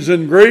that means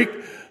in Greek,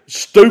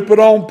 stupid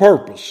on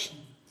purpose.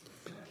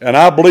 And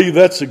I believe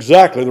that's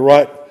exactly the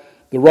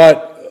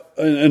right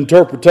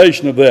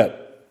interpretation of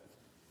that.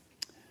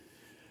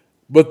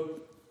 But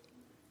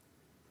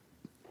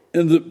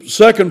in the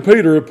 2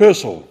 Peter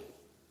epistle,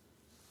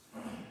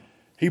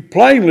 he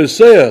plainly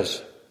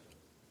says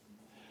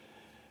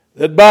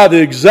that by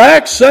the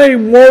exact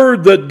same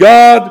word that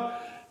God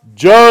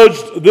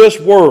judged this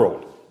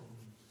world,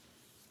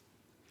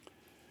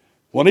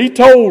 when he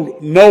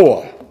told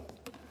Noah,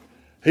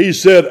 he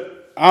said,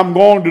 I'm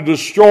going to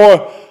destroy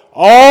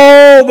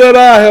all that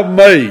I have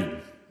made.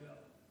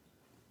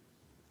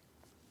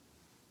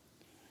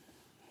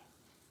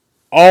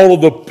 All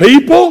of the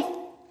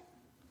people.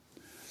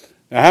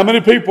 Now, how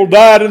many people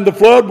died in the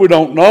flood? We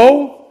don't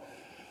know.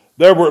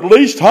 There were at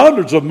least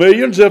hundreds of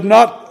millions, if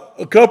not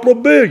a couple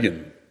of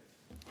billion.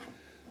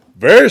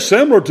 Very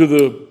similar to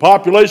the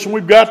population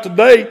we've got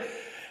today.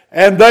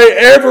 And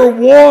every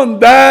one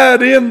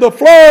died in the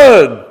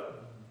flood.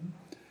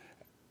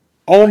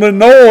 Only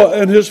Noah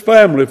and his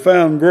family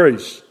found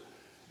grace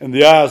in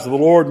the eyes of the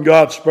Lord, and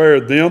God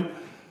spared them,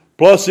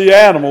 plus the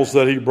animals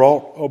that he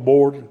brought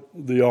aboard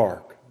the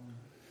ark.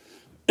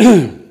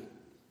 And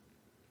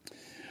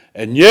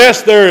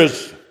yes, there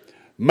is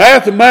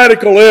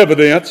mathematical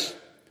evidence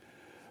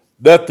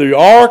that the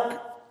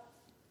ark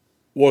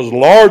was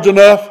large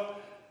enough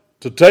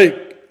to take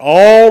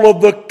all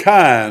of the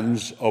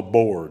kinds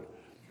aboard.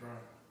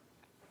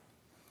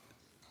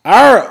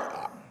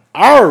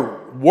 Our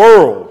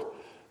world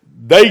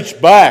dates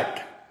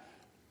back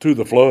to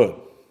the flood.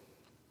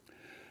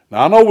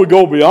 Now, I know we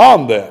go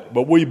beyond that,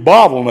 but we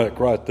bottleneck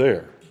right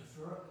there.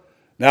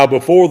 Now,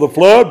 before the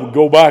flood, we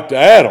go back to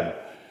Adam.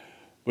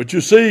 But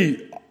you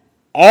see,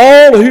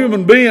 all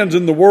human beings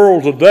in the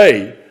world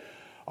today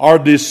are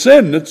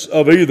descendants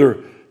of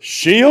either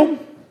Shem,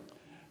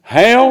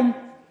 Ham,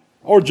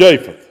 or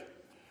Japheth,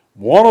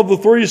 one of the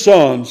three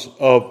sons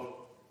of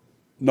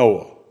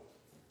Noah.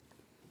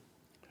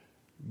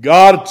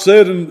 God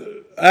said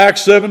in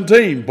Acts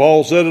 17,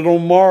 Paul said it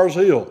on Mars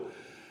Hill,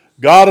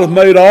 God hath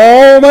made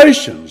all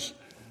nations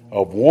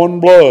of one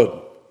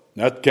blood.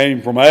 That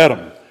came from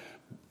Adam.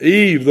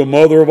 Eve, the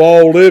mother of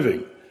all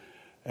living.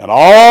 And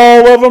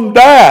all of them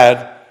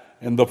died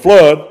in the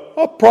flood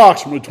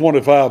approximately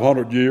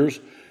 2,500 years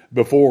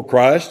before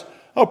Christ,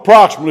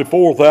 approximately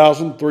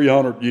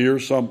 4,300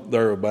 years, some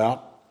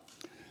thereabout.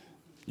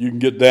 You can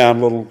get down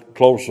a little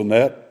closer than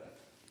that.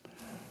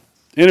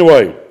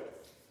 Anyway,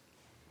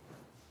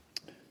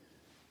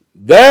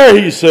 there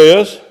he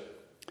says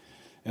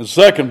in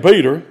 2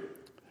 Peter,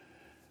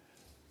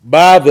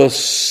 by the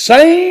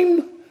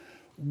same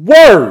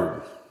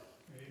word.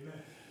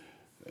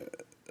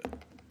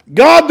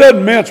 God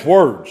doesn't mince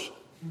words.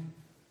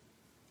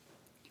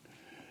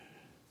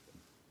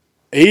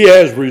 He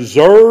has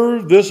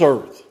reserved this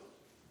earth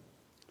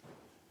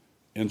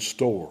in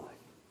store.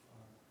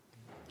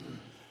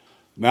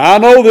 Now I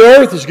know the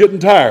earth is getting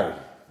tired.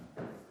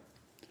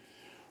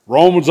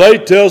 Romans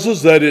 8 tells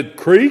us that it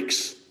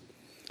creaks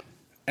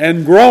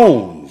and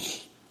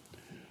groans,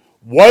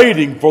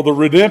 waiting for the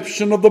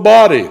redemption of the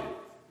body.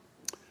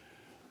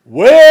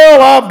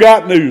 Well, I've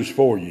got news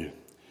for you.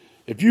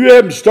 If you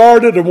haven't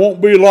started, it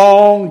won't be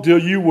long till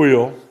you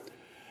will.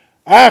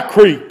 I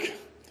creak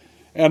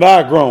and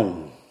I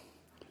groan.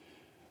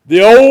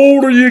 The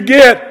older you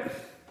get,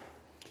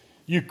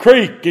 you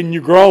creak and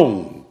you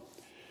groan.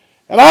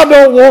 And I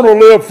don't want to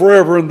live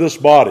forever in this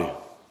body.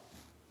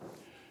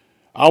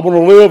 I want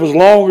to live as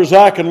long as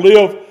I can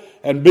live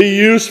and be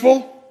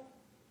useful.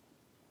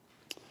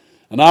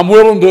 And I'm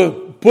willing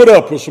to put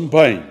up with some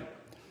pain.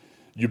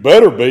 You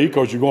better be,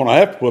 because you're going to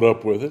have to put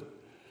up with it.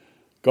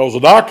 Because the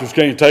doctors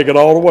can't take it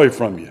all away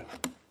from you.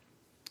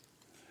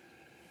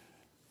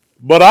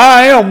 But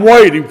I am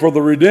waiting for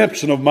the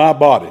redemption of my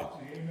body.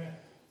 Amen.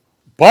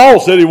 Paul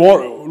said he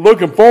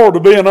looking forward to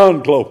being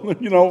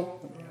unclothed.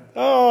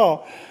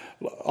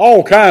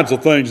 All kinds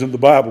of things in the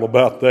Bible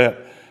about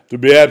that. To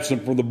be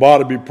absent from the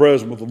body, be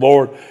present with the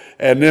Lord.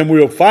 And then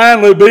we'll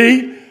finally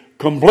be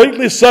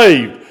completely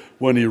saved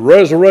when he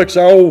resurrects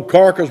our old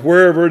carcass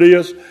wherever it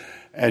is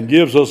and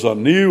gives us a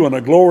new and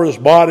a glorious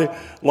body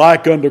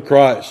like unto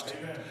Christ.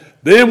 Amen.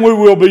 Then we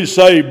will be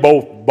saved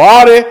both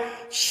body,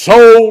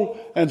 soul,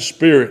 and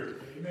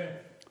spirit. Amen.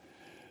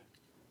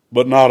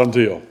 But not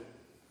until.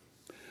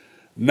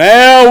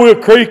 Now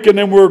we're creaking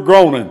and we're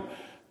groaning.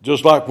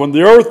 Just like when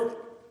the earth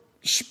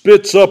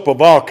spits up a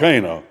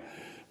volcano,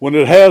 when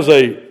it has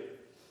a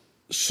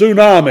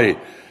tsunami,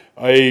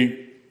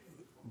 a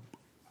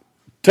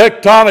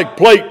tectonic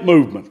plate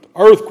movement,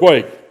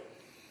 earthquake.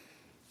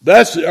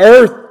 That's the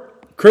earth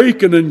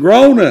creaking and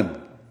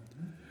groaning.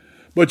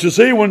 But you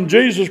see, when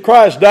Jesus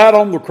Christ died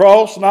on the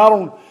cross, and I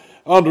don't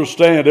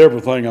understand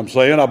everything I'm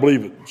saying, I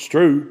believe it's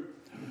true,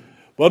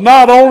 but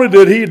not only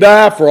did he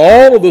die for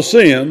all of the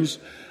sins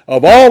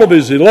of all of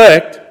his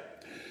elect,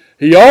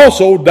 he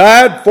also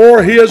died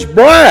for his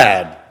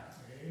bride.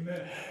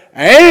 Amen.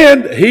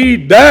 And he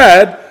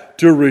died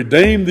to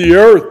redeem the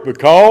earth,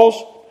 because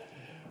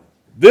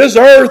this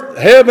earth,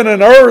 heaven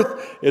and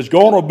earth, is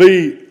going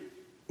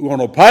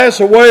to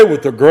pass away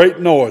with a great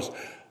noise.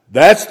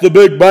 That's the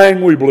Big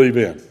Bang we believe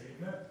in.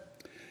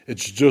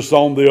 It's just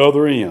on the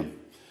other end.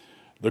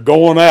 The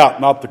going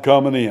out, not the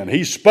coming in.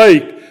 He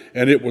spake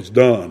and it was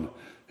done.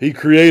 He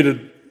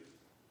created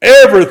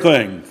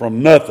everything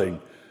from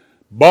nothing.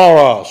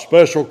 Bara,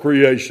 special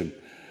creation.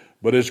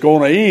 But it's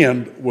going to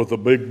end with a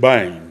Big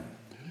Bang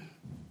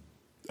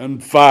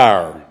and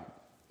fire.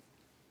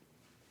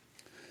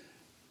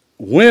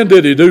 When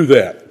did he do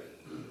that?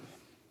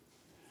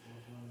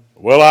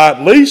 Well, I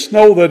at least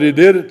know that he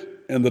did it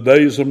in the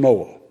days of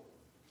Noah.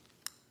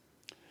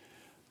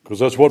 Because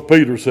that's what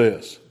Peter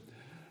says.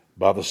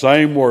 By the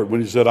same word.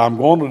 When he said, I'm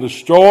going to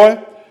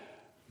destroy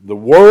the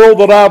world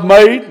that I've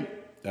made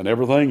and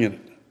everything in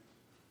it.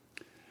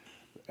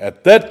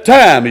 At that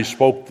time, he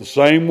spoke the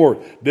same word.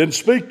 Didn't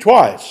speak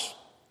twice.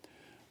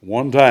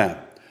 One time.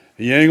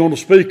 He ain't going to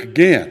speak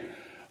again.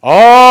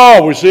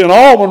 Oh, we see an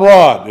almond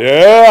rod.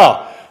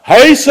 Yeah.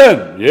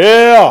 Hasten.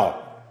 Yeah.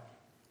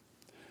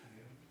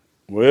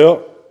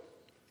 Well,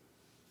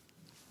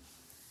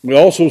 we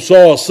also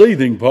saw a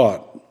seething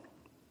pot.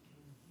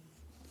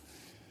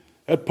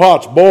 That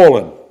pot's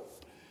boiling.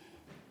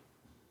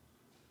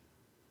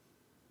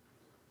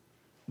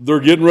 They're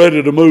getting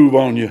ready to move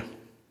on you.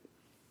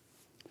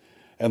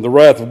 And the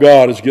wrath of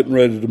God is getting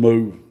ready to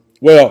move.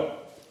 Well,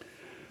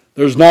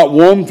 there's not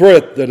one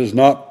threat that has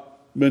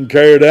not been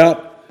carried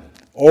out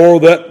or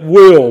that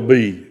will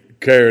be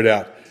carried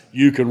out.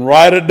 You can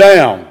write it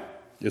down.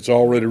 It's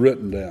already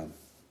written down.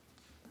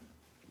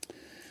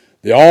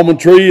 The almond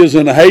tree is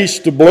in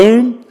haste to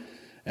bloom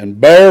and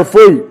bear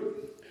fruit.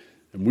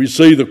 And we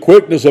see the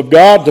quickness of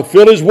God to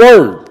fill his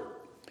word.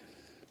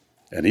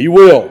 And he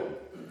will.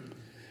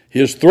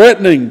 His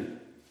threatening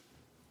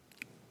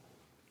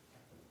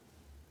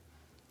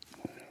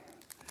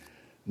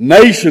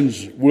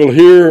nations will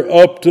hear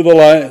up to the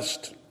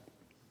last.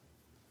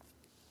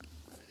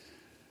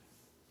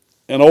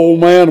 An old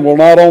man will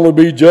not only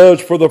be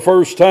judged for the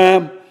first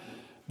time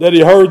that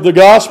he heard the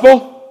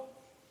gospel,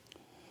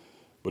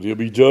 but he'll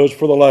be judged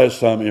for the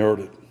last time he heard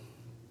it.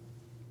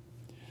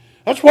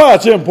 That's why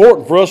it's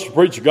important for us to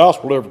preach the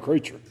gospel to every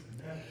creature.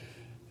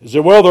 You say,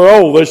 well,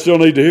 they're old, they still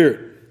need to hear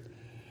it.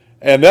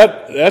 And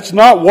that's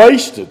not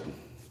wasted.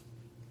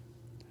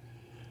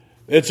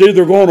 It's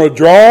either going to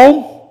draw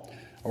them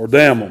or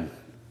damn them,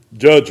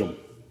 judge them.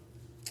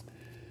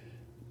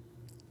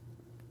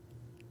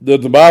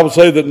 Did the Bible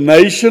say that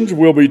nations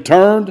will be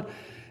turned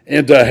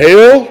into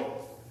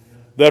hell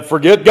that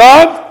forget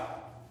God?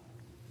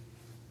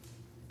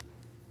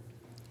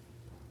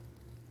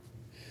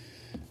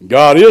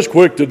 God is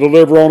quick to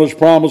deliver on his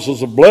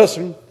promises of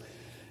blessing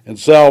and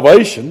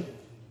salvation.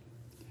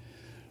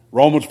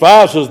 Romans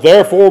 5 says,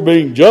 therefore,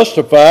 being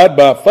justified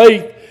by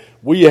faith,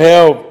 we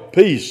have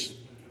peace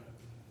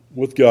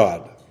with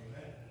God.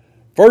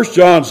 1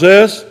 John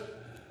says,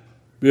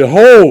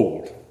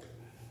 behold,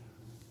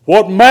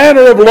 what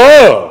manner of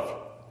love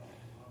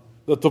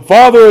that the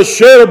Father has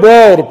shed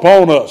abroad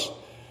upon us,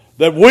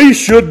 that we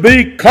should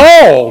be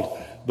called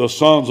the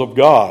sons of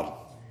God.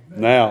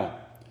 Now,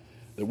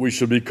 that we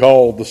should be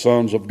called the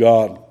sons of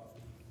God.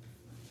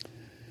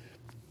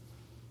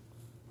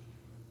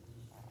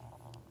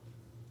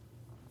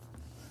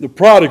 The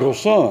prodigal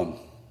son,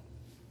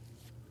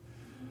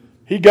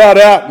 he got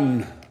out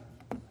and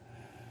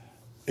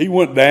he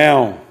went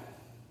down.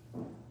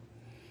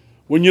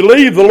 When you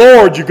leave the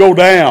Lord, you go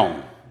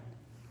down.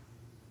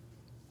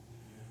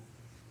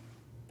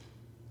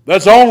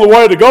 That's the only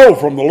way to go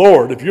from the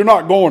Lord. If you're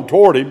not going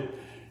toward him,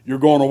 you're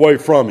going away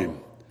from him.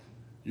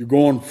 You're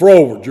going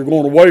forward. You're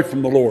going away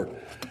from the Lord.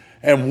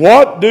 And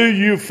what do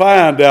you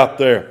find out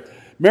there?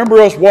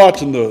 Remember us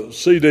watching the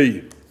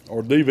CD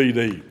or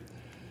DVD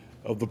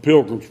of the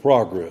Pilgrim's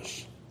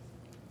Progress.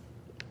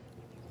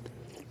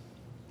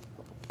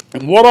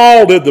 And what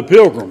all did the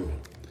pilgrim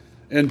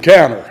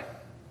encounter?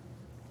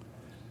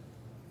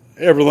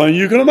 Everything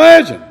you can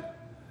imagine.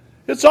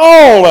 It's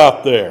all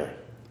out there.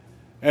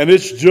 And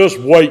it's just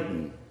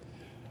waiting.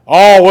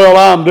 Oh, well,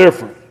 I'm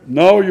different.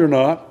 No, you're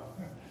not.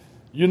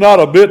 You're not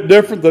a bit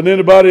different than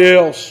anybody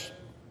else.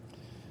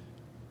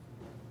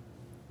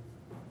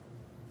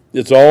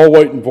 It's all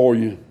waiting for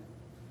you.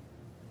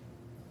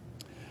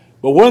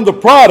 But when the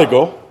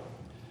prodigal,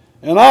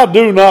 and I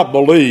do not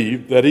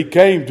believe that he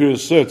came to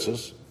his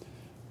senses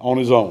on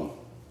his own.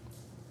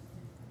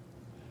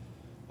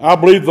 I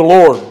believe the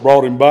Lord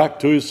brought him back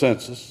to his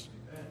senses.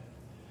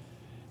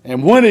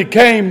 And when he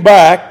came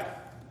back,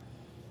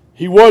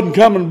 he wasn't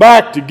coming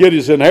back to get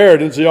his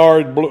inheritance. He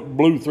already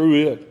blew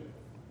through it.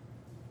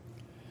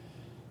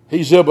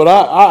 He said, but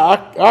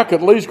I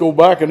could at least go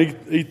back and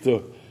eat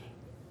the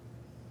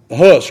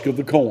husk of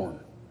the corn.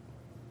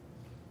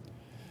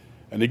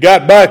 And he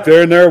got back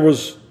there, and there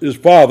was his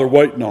father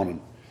waiting on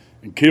him,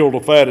 and killed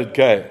a fatted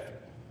calf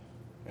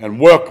and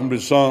welcomed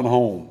his son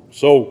home.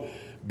 So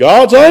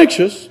God's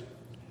anxious,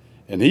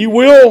 and he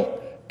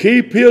will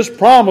keep his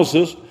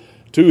promises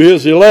to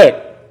his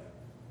elect.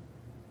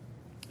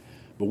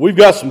 But we've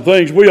got some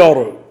things we ought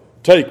to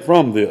take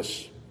from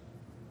this.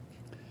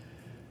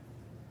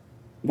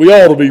 We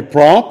ought to be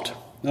prompt,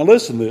 now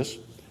listen to this,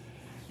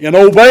 in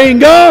obeying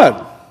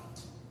God.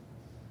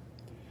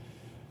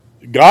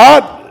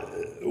 God,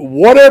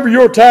 whatever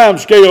your time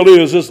scale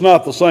is, it's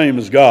not the same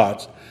as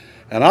God's.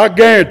 And I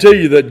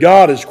guarantee you that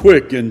God is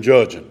quick in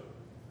judging.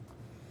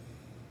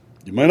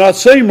 You may not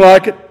seem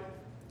like it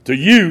to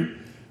you,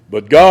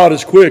 but God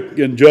is quick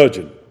in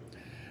judging.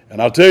 And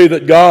I'll tell you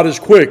that God is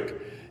quick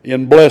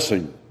in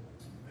blessing.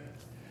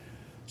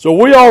 So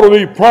we ought to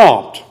be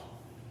prompt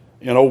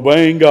in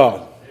obeying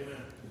God.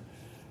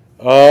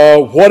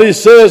 What he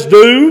says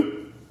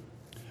do.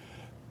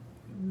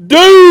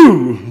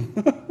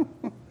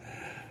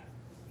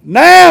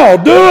 Now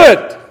do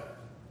it.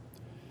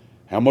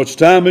 How much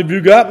time have you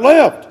got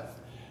left?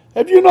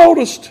 Have you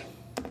noticed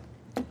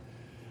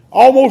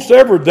almost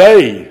every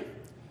day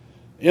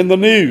in the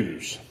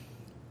news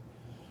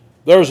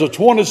there's a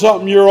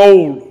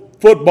 20-something-year-old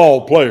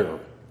football player,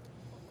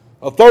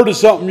 a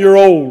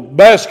 30-something-year-old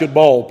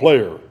basketball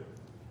player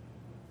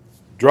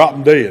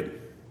dropping dead?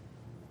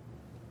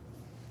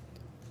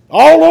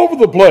 All over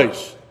the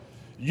place.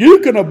 You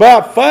can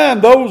about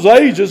find those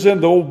ages in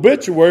the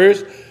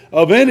obituaries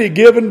of any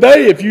given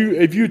day if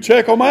you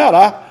check them out.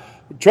 I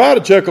try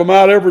to check them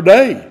out every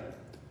day.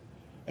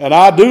 And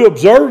I do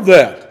observe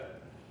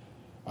that.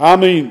 I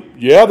mean,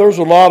 yeah, there's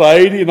a lot of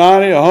 80,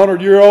 90,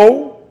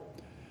 100-year-old.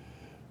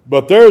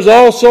 But there's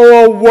also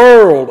a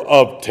world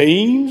of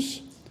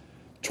teens,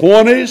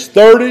 20s,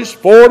 30s,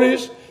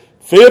 40s,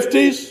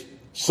 50s,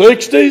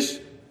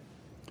 60s,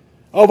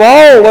 of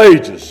all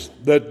ages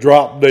that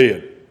dropped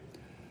dead.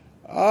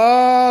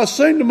 It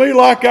seemed to me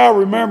like I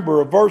remember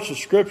a verse of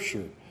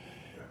Scripture.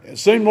 It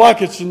seemed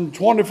like it's in the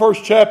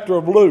 21st chapter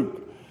of Luke.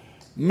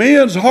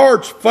 Men's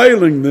hearts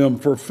failing them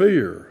for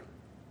fear.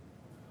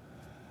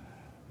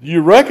 Do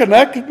you reckon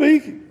that could be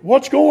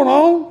what's going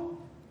on?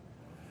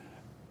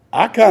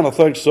 I kind of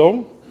think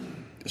so.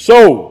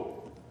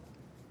 So,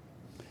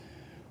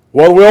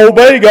 what do we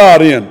obey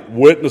God in?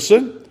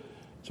 Witnessing.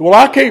 So, well,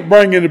 I can't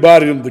bring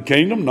anybody into the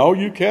kingdom. No,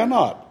 you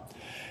cannot.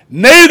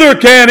 Neither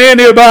can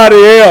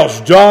anybody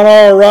else, John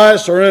R.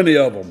 Rice or any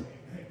of them.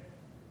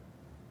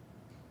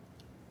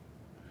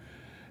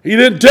 He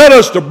didn't tell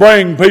us to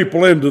bring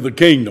people into the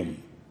kingdom.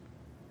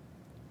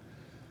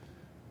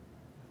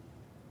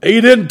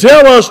 He didn't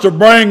tell us to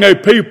bring a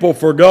people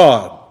for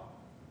God.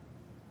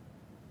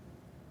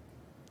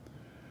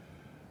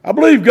 I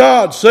believe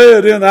God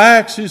said in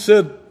Acts, he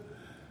said,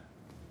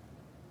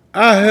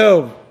 I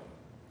have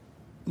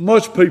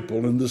much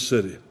people in this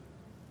city.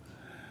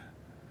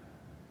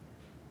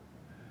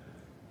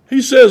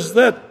 He says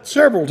that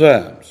several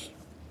times.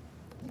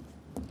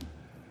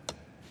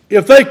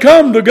 If they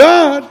come to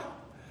God,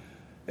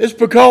 it's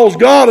because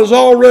God has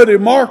already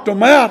marked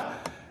them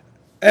out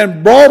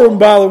and brought them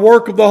by the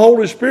work of the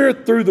Holy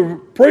Spirit through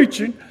the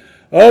preaching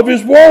of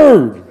His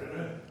Word.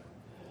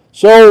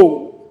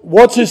 So,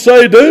 what's He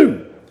say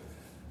do?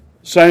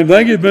 Same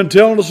thing He's been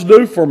telling us to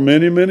do for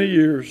many, many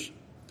years.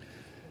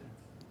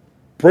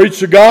 Preach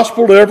the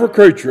gospel to every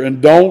creature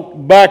and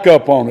don't back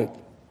up on it.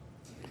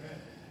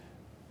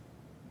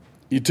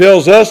 He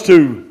tells us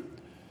to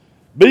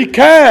be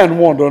kind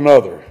one to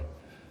another,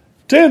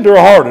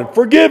 tender-hearted,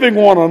 forgiving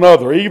one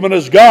another, even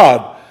as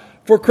God,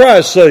 for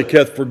Christ's sake,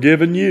 hath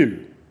forgiven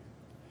you.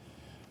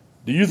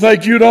 Do you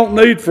think you don't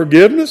need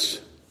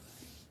forgiveness?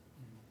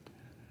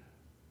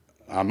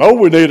 I know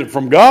we need it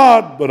from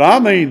God, but I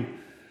mean,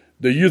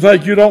 do you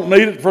think you don't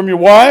need it from your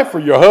wife or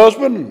your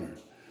husband,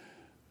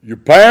 your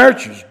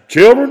parents, your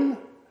children?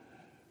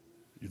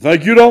 You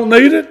think you don't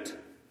need it?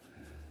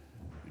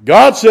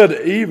 God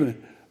said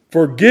even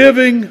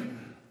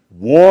forgiving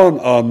one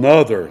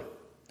another.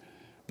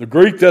 The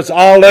Greek, that's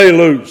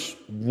allelus,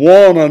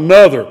 one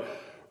another.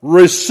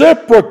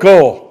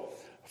 Reciprocal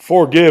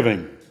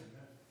forgiving.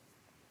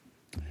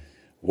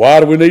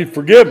 Why do we need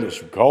forgiveness?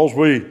 Because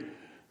we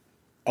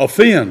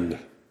offend.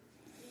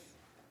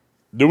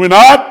 Do we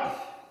not?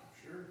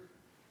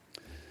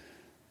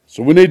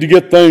 So we need to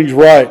get things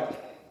right.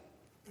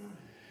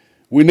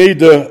 We need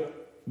to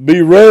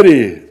be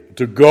ready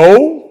to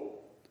go,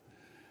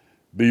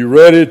 be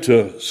ready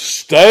to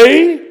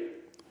stay,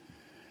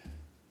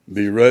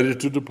 be ready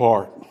to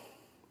depart.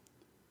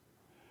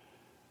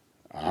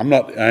 I'm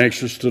not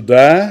anxious to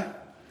die as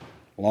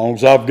long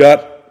as I've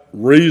got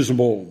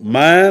reasonable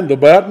mind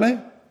about me.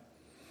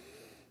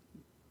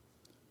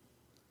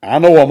 I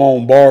know I'm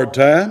on borrowed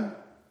time,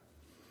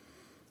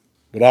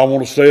 but I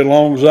want to stay as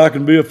long as I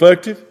can be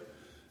effective,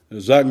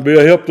 as I can be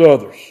a help to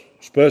others,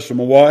 especially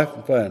my wife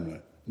and family,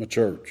 my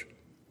church.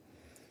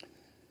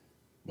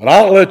 But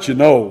I'll let you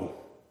know,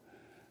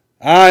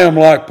 I am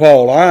like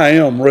Paul. I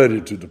am ready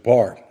to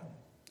depart.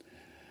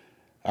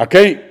 I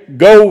can't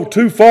go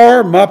too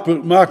far,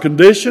 my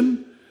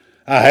condition.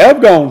 I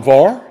have gone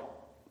far.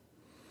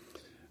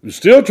 I'm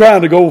still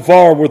trying to go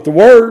far with the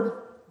Word.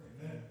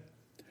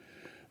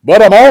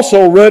 But I'm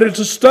also ready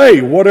to stay,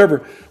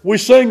 whatever. We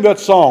sing that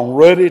song,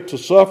 Ready to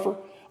Suffer.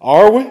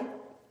 Are we?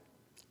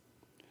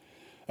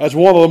 That's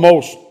one of the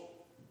most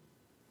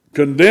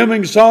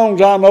condemning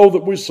songs I know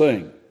that we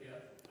sing.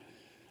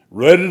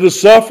 Ready to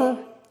suffer,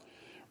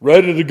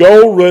 ready to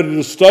go, ready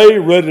to stay,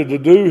 ready to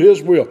do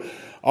His will.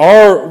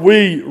 Are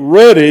we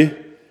ready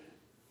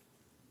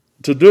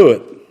to do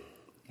it?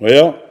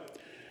 Well,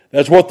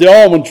 that's what the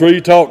almond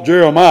tree taught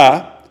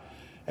Jeremiah,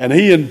 and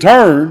he in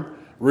turn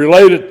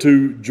related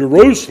to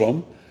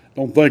Jerusalem.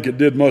 Don't think it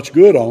did much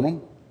good on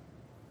them.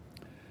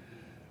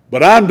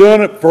 But I'm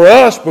doing it for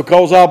us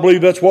because I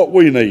believe that's what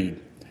we need.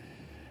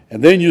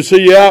 And then you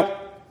see out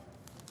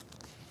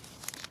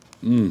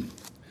in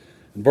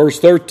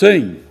verse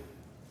 13,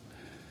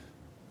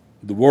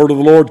 the word of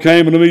the Lord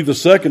came unto me the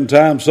second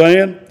time,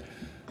 saying,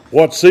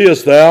 What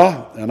seest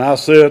thou? And I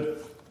said,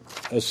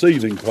 A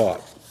seething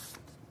pot.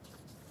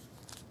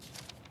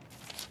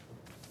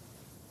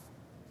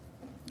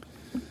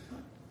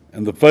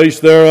 And the face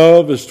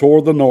thereof is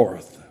toward the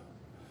north.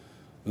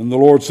 Then the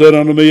Lord said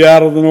unto me,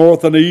 Out of the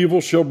north an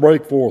evil shall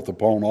break forth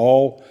upon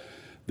all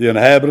the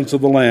inhabitants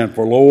of the land.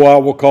 For lo, I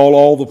will call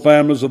all the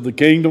families of the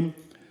kingdom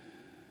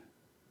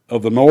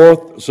of the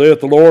north, saith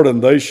the Lord,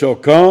 and they shall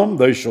come,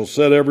 they shall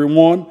set every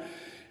one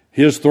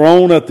his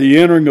throne at the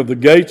entering of the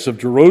gates of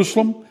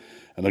Jerusalem,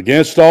 and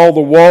against all the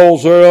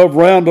walls thereof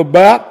round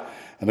about,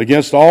 and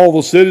against all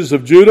the cities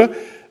of Judah.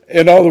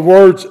 In other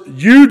words,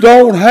 you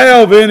don't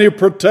have any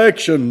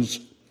protections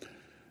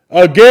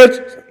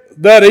against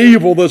that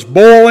evil that's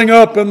boiling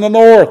up in the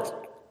north.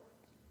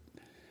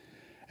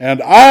 And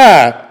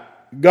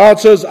God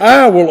says,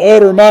 I will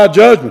utter my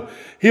judgment.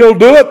 He'll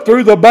do it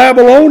through the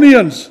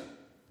Babylonians.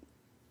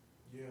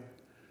 Yeah.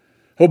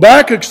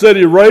 Habakkuk said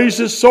he raised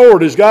his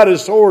sword. He's got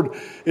his sword.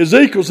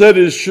 Ezekiel said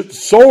his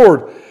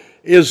sword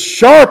is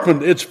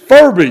sharpened. It's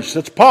furbished.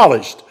 It's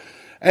polished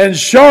and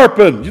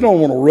sharpened. You don't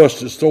want to rust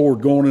his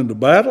sword going into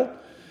battle.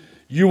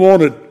 You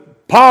want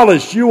it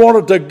polished. You want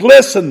it to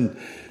glisten.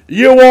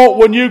 You want,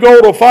 when you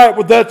go to fight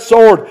with that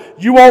sword,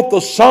 you want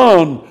the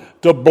sun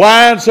to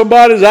blind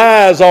somebody's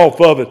eyes off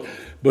of it.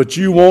 But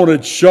you want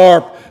it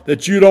sharp,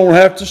 that you don't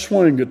have to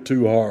swing it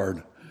too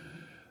hard.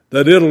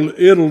 That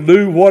it'll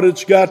do what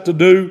it's got to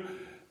do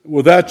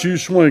without you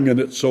swinging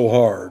it so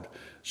hard.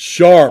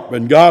 Sharp.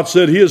 And God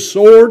said His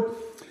sword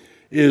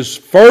is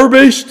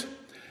furbished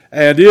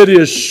and it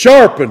is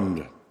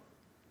sharpened.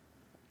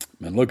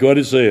 And look what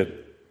He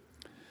said.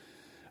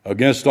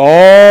 Against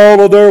all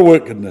of their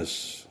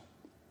wickedness,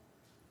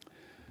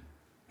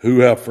 who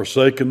have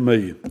forsaken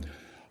me.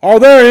 Are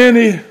there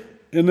any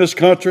in this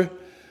country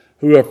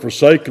who have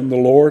forsaken the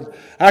Lord?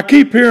 I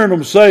keep hearing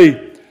them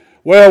say,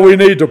 well, we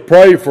need to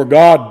pray for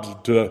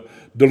God to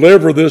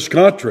deliver this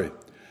country.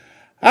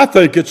 I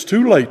think it's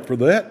too late for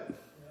that.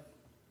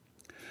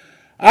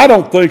 I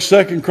don't think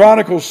 2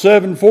 Chronicles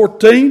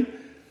 7:14,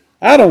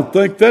 I don't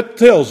think that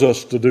tells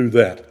us to do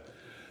that.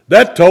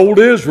 That told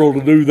Israel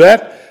to do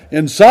that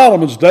in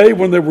Solomon's day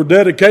when they were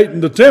dedicating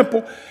the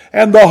temple,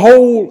 and the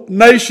whole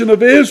nation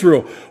of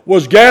Israel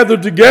was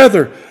gathered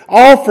together,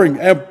 offering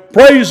and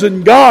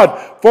praising God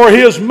for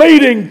His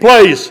meeting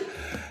place.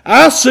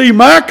 I see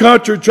my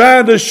country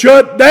trying to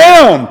shut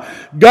down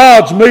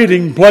God's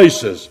meeting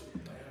places.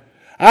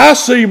 I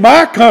see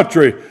my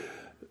country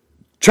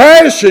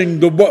trashing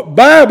the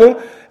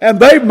Bible, and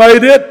they've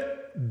made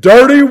it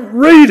dirty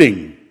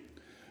reading.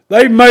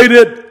 They've made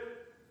it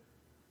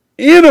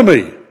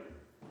enemy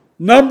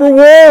number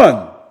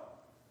one.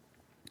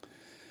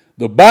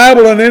 The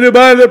Bible and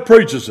anybody that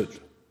preaches it.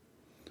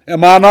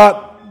 Am I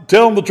not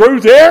telling the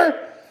truth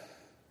here?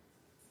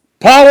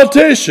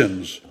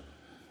 Politicians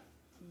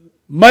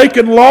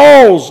making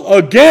laws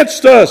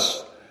against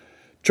us,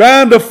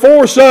 trying to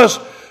force us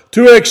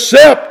to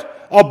accept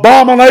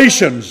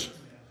abominations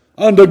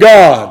unto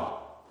God.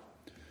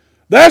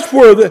 That's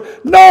where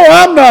no,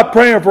 I'm not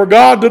praying for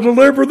God to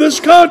deliver this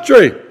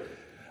country.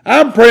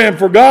 I'm praying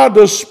for God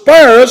to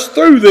spare us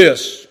through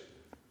this.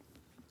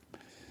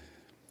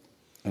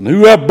 And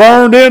who have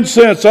burned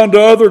incense unto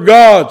other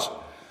gods.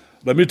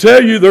 Let me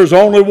tell you, there's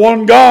only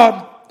one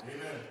God.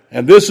 Amen.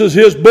 And this is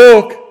His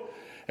book.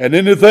 And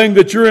anything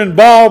that you're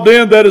involved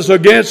in that is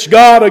against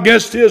God,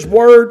 against His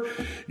word,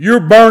 you're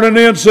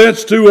burning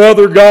incense to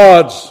other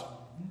gods.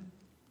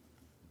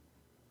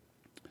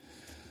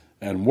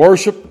 And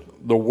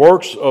worship the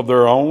works of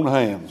their own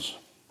hands.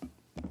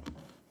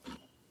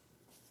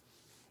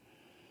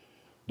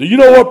 Do you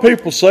know what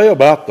people say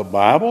about the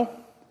Bible?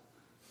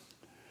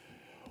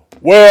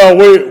 Well,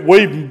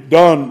 we've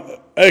done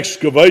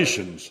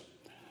excavations,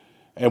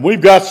 and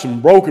we've got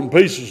some broken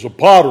pieces of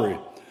pottery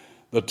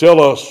that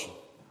tell us,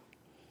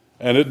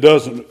 and it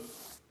doesn't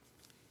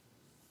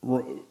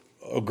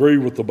agree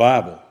with the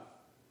Bible.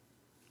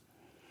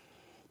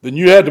 Then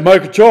you had to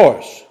make a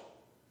choice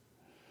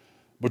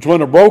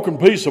between a broken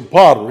piece of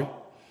pottery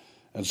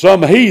and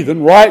some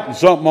heathen writing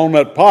something on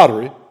that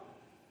pottery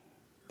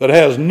that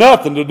has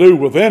nothing to do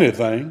with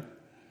anything,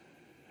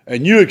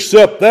 and you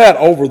accept that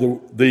over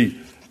the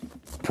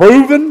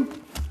proven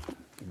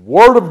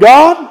Word of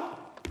God,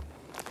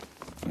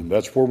 and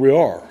that's where we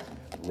are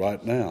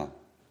right now.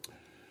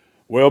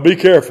 Well, be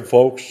careful,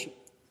 folks.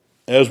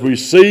 As we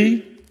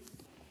see,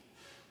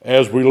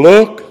 as we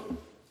look,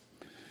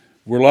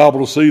 we're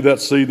liable to see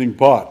that seething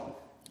pot.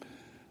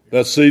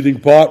 That seething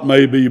pot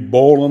may be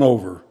boiling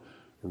over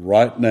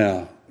right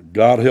now.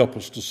 God help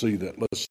us to see that. Let's